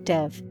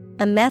objective,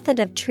 a method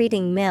of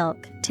treating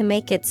milk to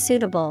make it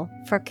suitable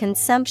for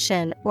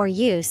consumption or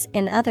use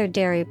in other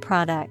dairy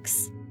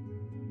products.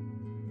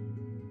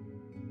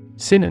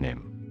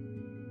 Synonym.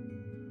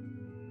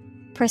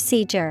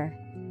 Procedure,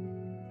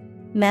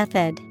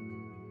 method,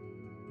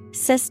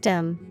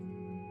 system.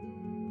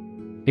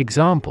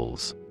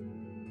 Examples.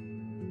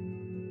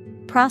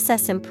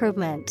 Process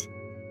improvement.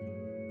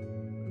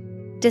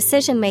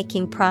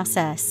 Decision-making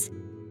process.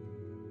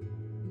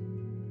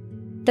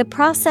 The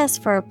process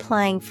for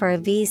applying for a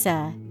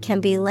visa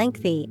can be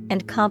lengthy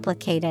and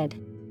complicated.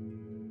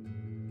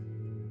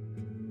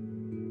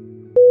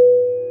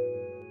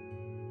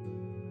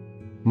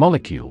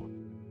 Molecule.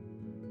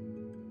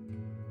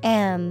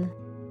 M-O-L-E-C-U-L-E.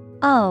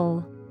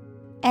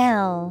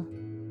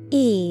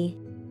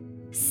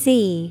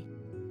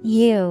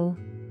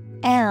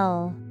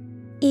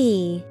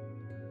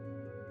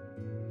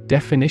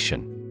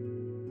 Definition.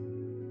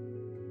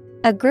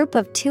 A group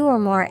of two or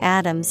more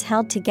atoms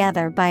held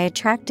together by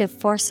attractive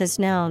forces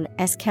known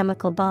as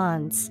chemical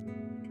bonds.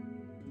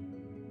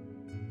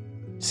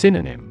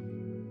 Synonym.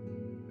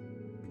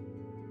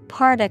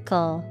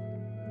 Particle,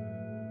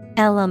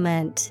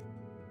 element,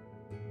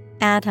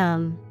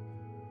 atom.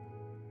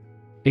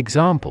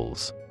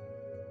 Examples.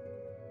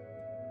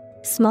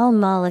 Small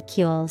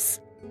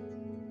molecules.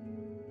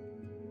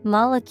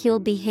 Molecule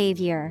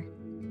behavior.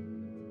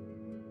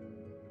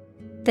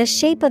 The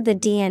shape of the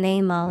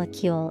DNA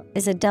molecule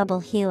is a double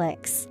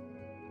helix.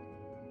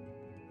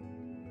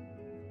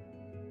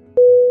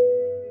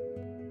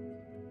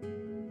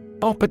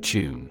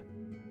 Opportune.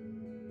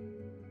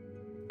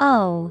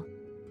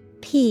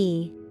 O-P-P-O-R-T-U-N-E.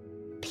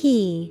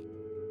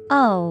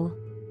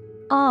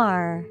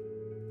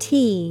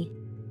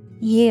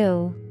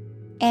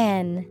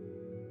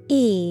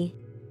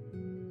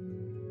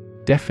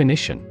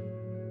 Definition.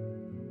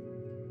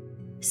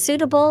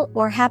 Suitable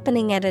or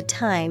happening at a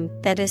time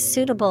that is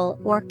suitable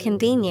or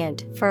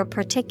convenient for a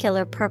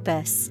particular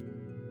purpose.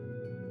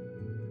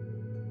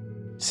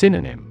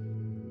 Synonym.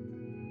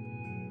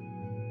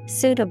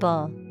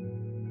 Suitable,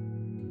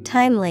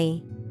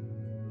 timely,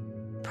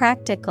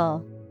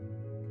 practical.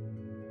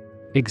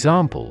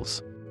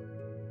 Examples.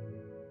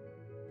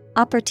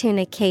 Opportune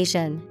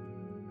occasion.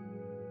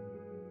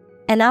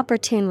 An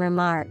opportune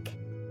remark.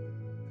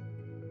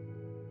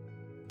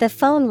 The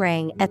phone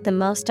rang at the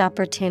most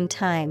opportune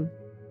time.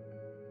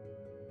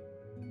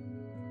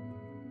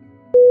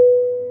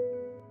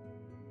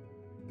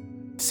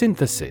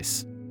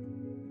 Synthesis.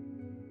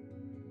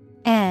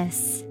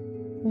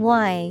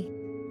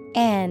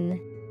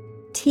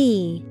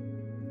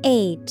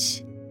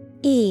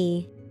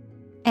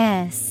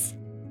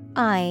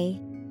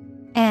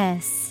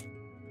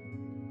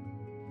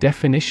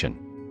 Definition.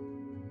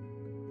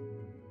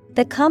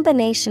 The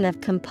combination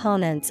of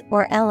components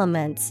or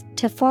elements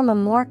to form a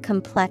more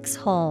complex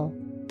whole.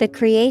 The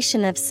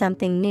creation of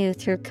something new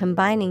through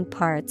combining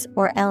parts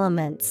or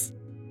elements.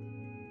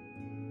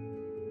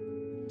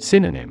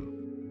 Synonym.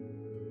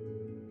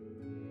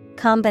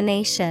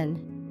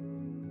 Combination,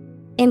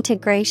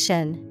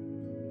 integration,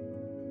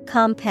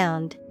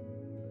 compound.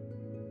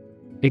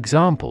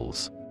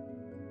 Examples.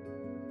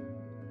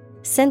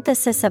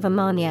 Synthesis of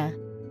ammonia.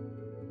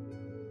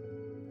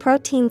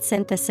 Protein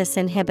synthesis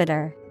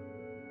inhibitor.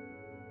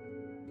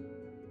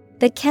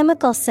 The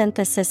chemical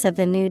synthesis of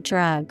the new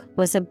drug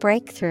was a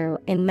breakthrough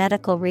in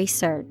medical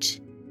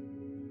research.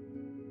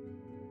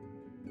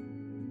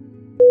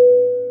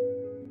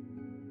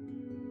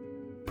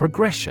 Progression.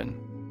 Progression.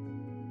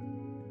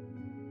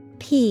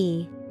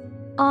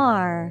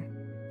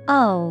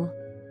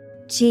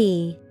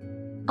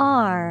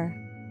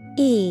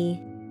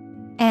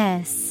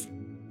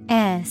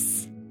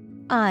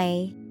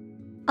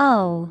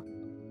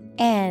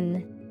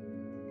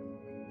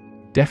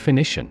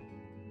 Definition.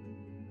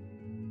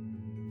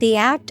 The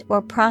act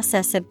or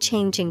process of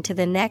changing to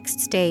the next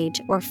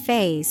stage or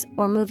phase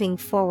or moving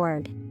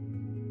forward.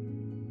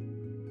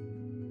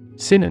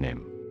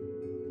 Synonym.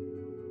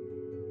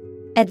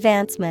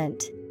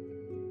 Advancement,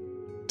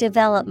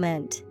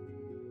 development,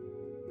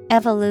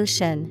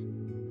 evolution.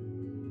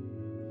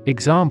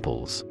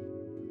 Examples.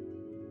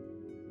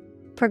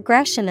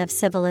 Progression of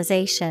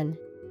civilization.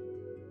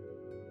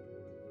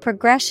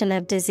 Progression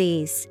of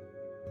disease.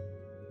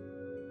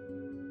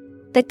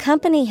 The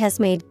company has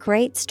made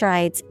great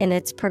strides in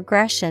its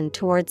progression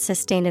towards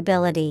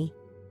sustainability.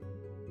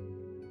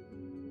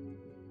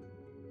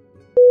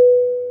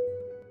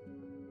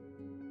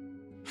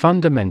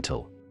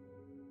 Fundamental.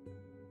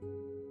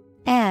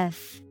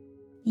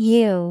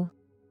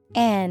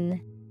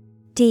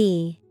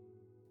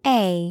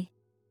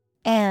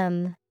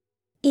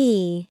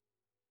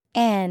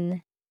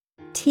 F-U-N-D-A-M-E-N-T-A-L.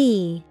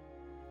 T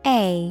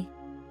A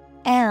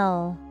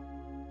L.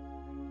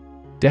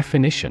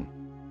 Definition: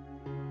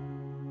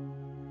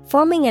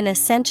 forming an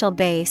essential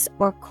base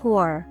or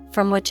core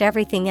from which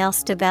everything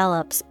else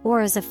develops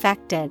or is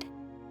affected.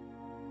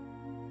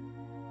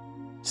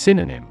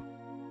 Synonym: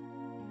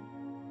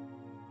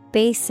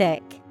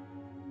 Basic,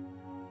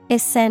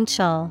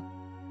 essential,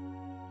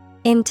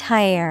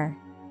 entire.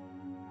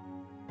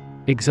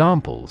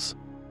 Examples: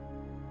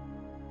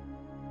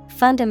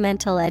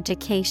 fundamental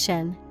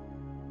education,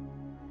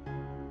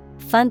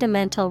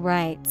 fundamental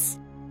rights.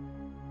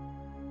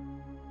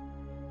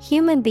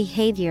 Human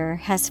behavior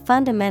has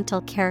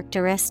fundamental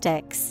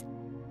characteristics.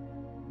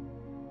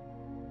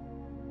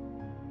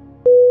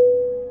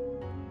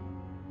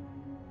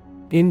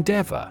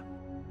 Endeavor.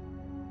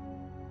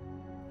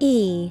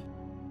 E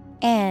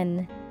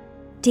N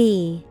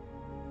D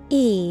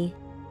E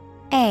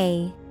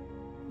A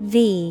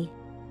V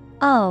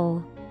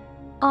O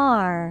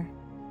R.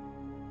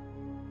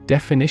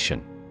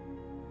 Definition: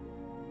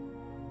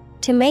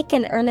 to make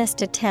an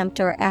earnest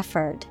attempt or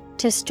effort,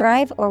 to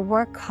strive or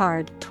work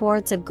hard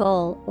towards a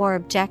goal or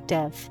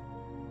objective.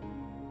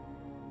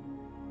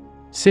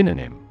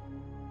 Synonym: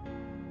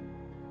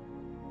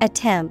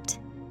 attempt,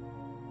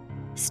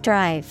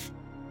 strive,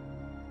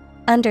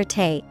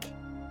 undertake.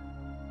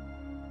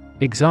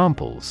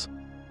 Examples: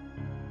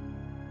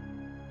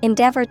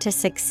 endeavor to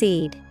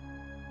succeed,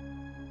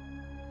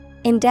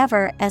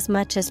 endeavor as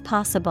much as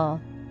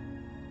possible.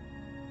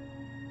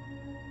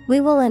 We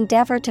will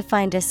endeavor to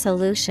find a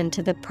solution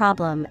to the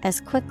problem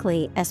as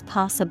quickly as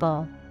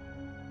possible.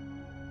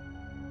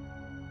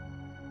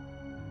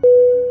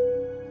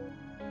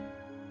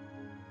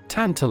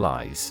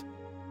 Tantalize.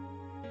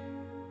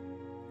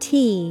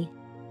 T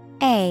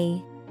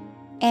A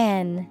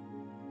N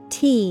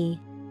T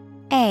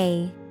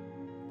A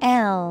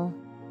L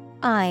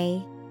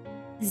I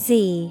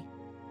Z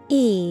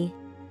E.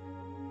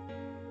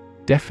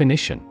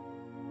 Definition: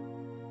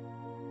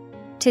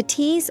 to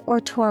tease or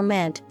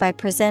torment by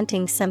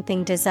presenting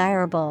something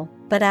desirable,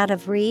 but out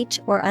of reach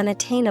or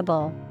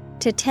unattainable,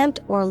 to tempt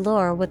or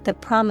lure with the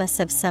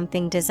promise of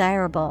something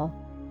desirable.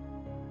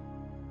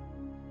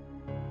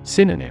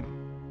 Synonym: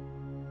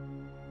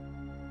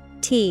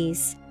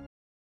 tease,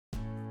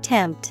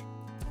 tempt,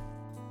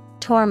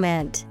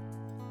 torment.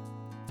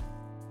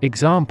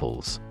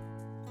 Examples: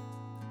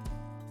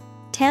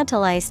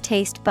 tantalize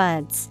taste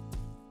buds,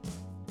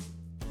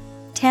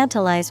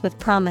 tantalize with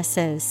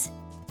promises.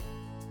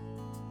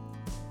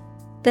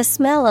 The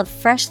smell of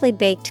freshly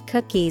baked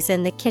cookies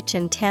in the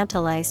kitchen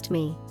tantalized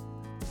me.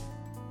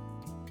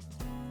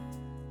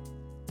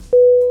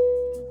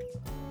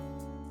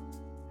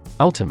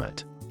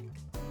 Ultimate.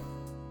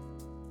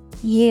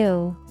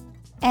 U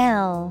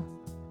L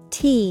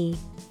T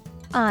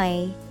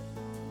I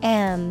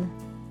M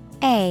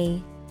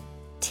A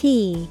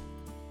T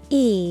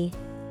E.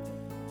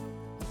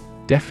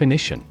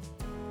 Definition: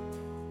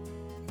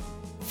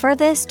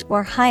 furthest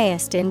or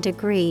highest in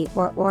degree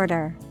or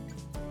order.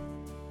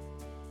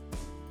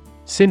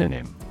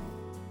 Synonym: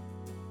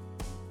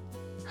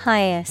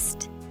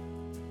 highest,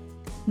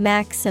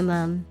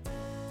 maximum,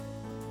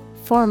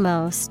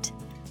 foremost.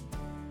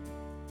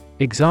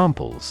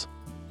 Examples: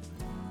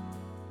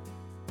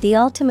 the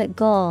ultimate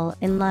goal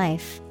in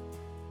life,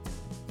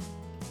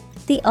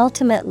 the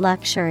ultimate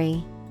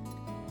luxury.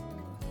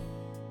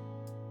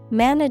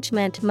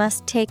 Management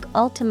must take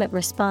ultimate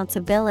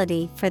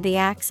responsibility for the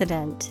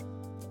accident.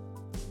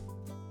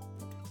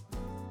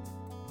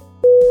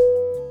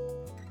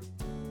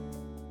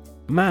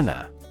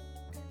 Manner.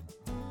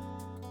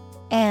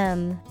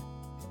 M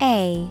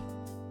A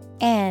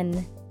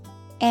N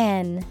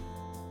N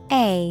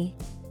A.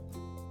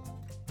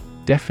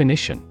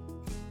 Definition: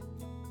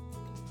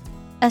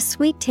 a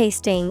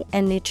sweet-tasting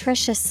and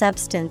nutritious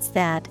substance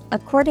that,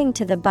 according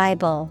to the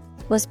Bible,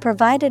 was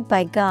provided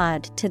by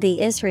God to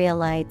the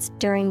Israelites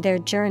during their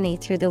journey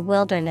through the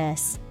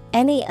wilderness,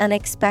 any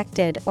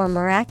unexpected or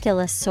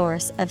miraculous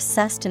source of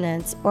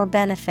sustenance or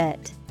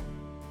benefit.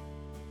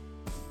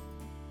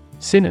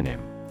 Synonym: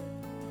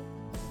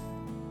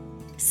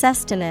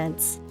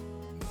 sustenance,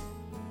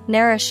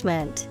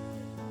 nourishment.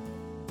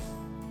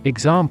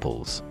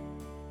 Examples: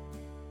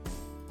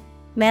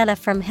 manna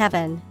from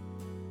heaven,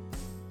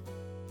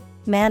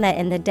 manna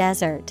in the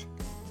desert.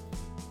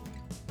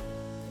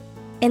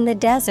 In the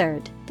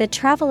desert, the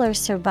travelers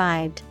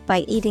survived by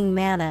eating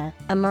manna,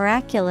 a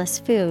miraculous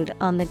food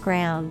on the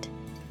ground.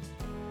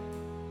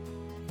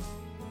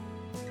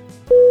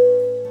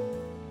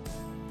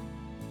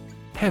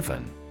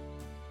 Heaven.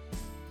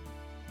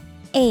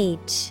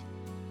 H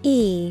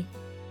E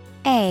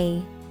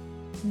A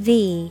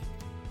V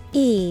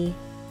E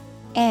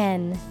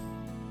N.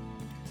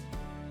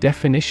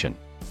 Definition: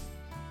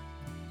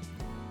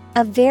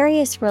 of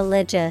various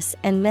religious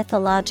and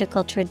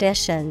mythological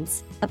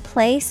traditions, a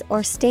place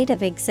or state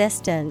of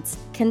existence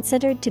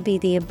considered to be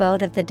the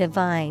abode of the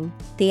divine,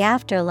 the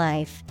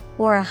afterlife,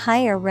 or a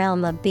higher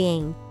realm of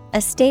being, a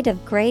state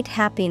of great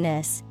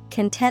happiness,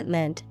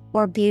 contentment,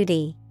 or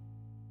beauty.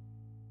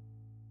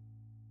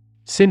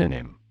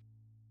 Synonym: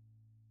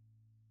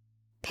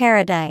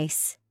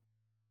 Paradise,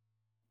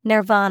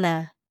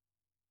 Nirvana,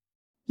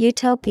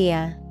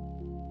 Utopia.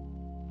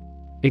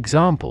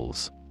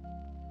 Examples: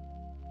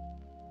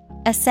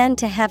 Ascend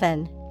to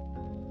heaven,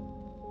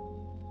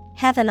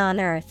 heaven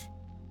on earth.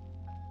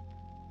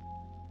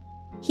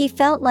 He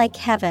felt like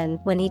heaven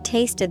when he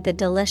tasted the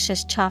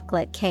delicious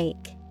chocolate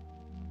cake.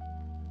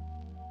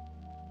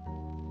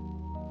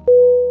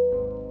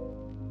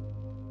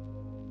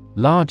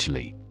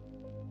 Largely.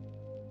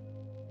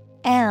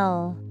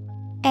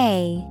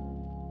 Largely.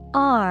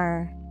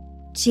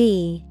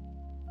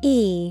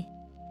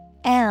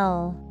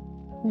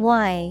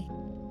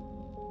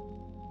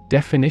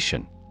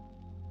 Definition: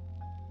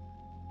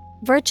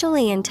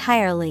 Virtually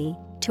entirely,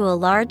 to a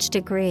large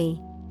degree.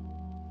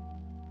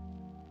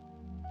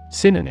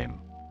 Synonym: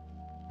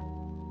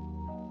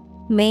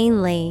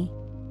 Mainly,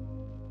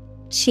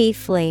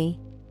 chiefly,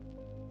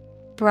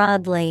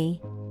 broadly.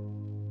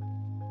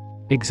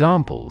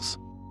 Examples: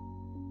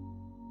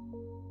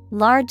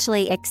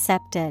 Largely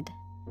accepted.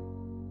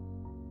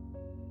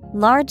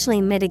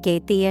 Largely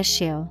mitigate the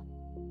issue.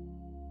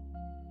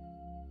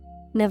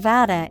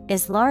 Nevada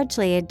is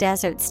largely a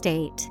desert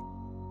state.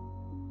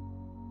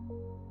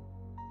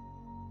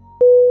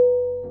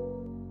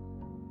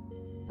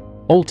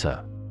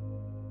 Alter.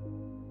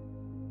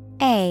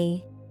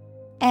 A-L-T-E-R.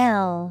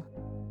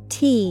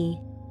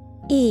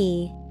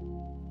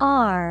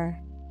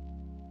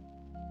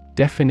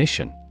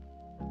 Definition: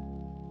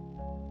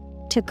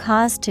 To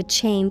cause to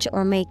change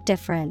or make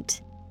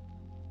different.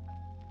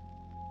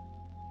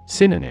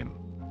 Synonym: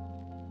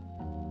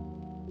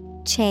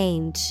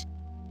 Change,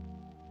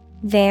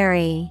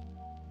 vary,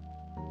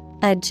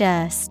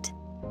 adjust.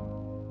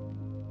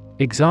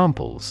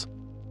 Examples: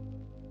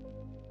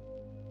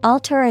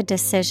 Alter a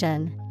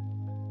decision.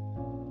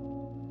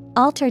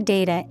 Alter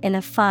data in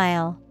a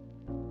file.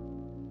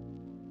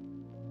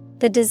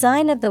 The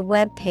design of the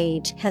web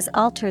page has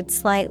altered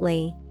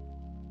slightly.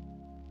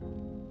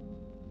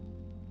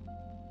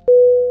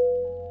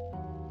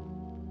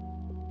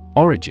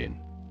 Origin.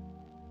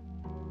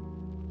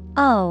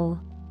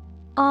 O-R-I-G-I-N.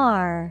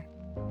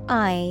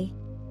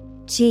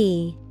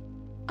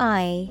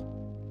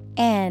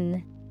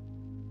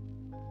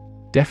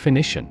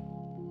 Definition: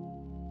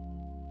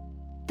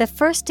 The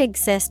first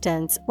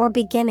existence or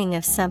beginning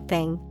of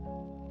something.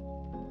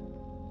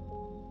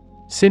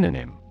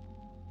 Synonym: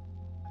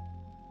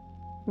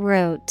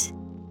 Root,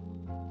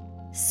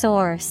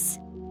 source,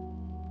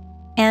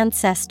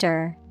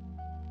 ancestor.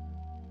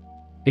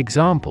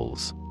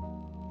 Examples: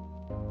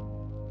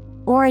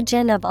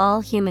 Origin of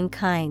all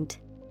humankind.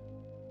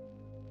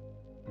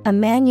 A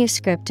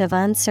manuscript of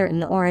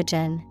uncertain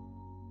origin.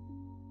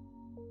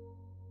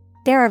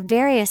 There are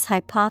various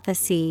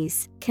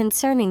hypotheses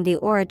concerning the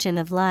origin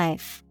of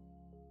life.